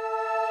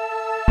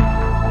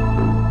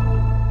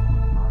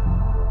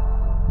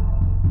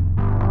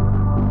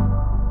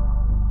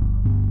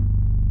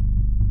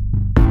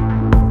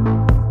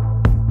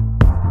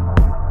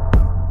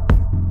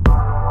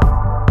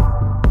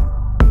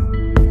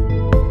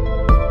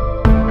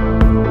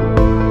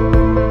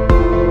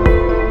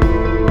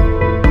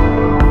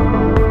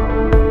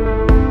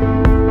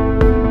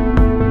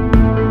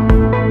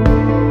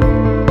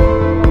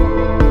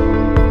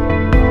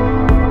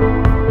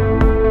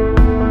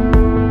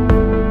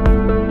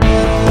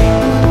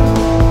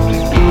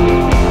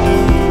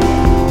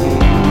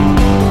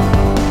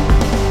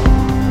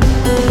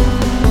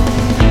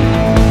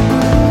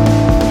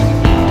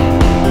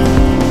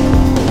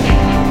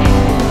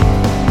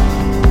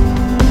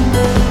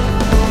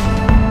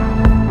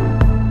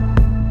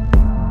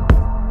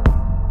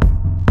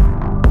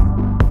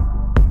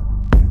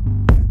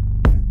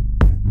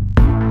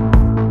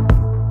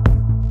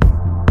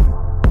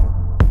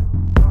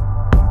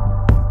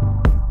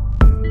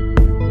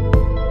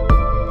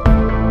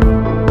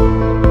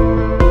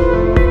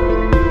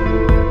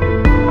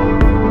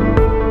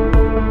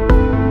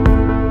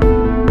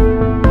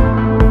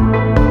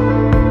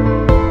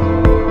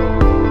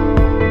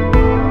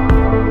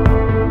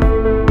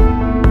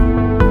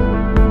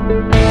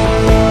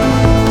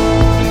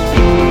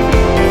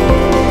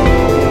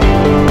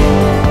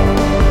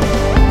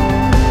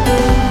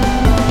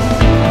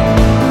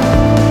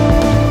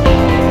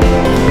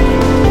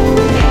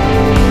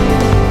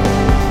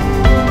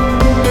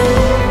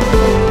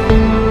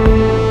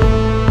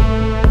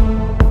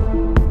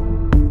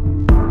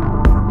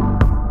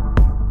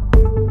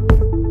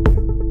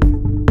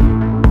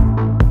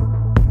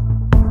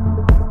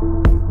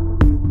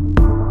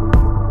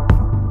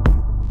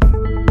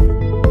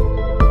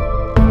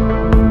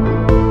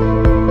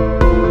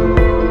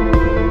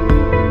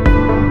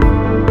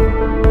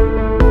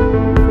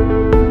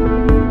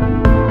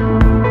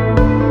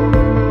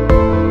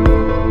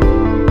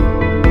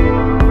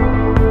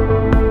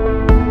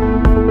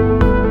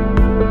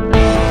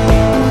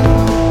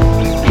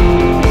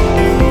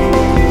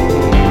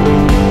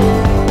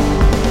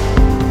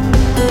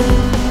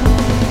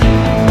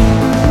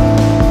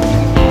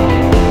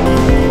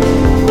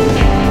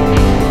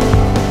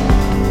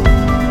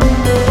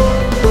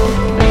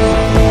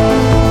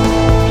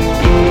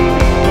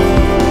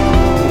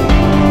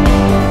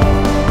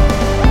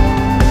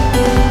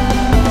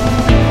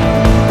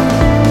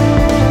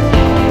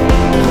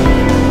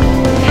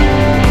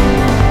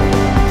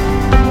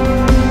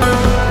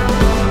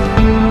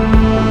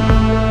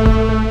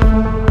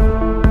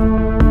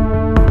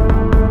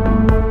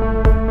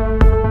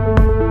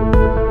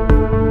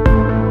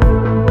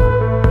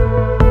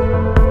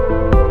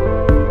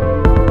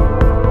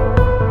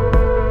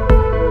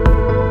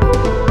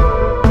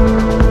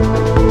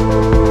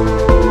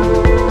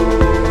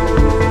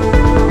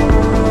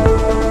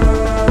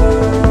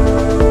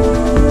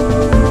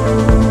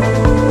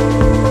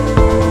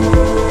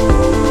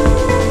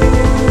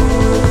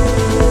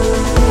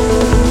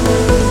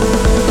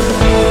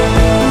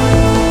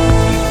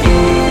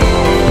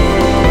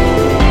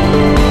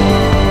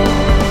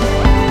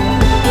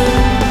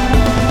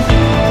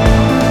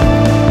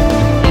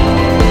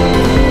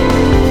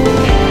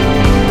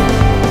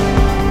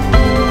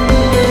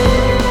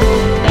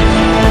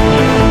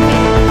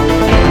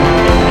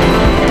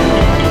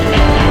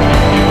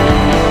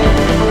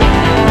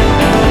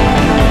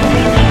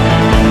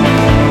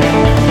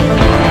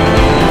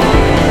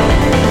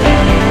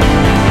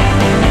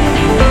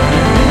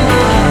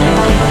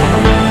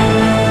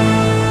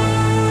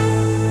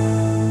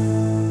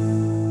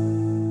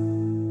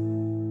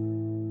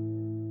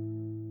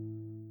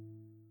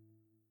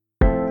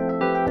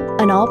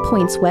 An All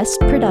Points West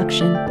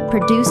production,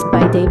 produced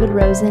by David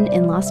Rosen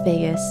in Las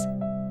Vegas.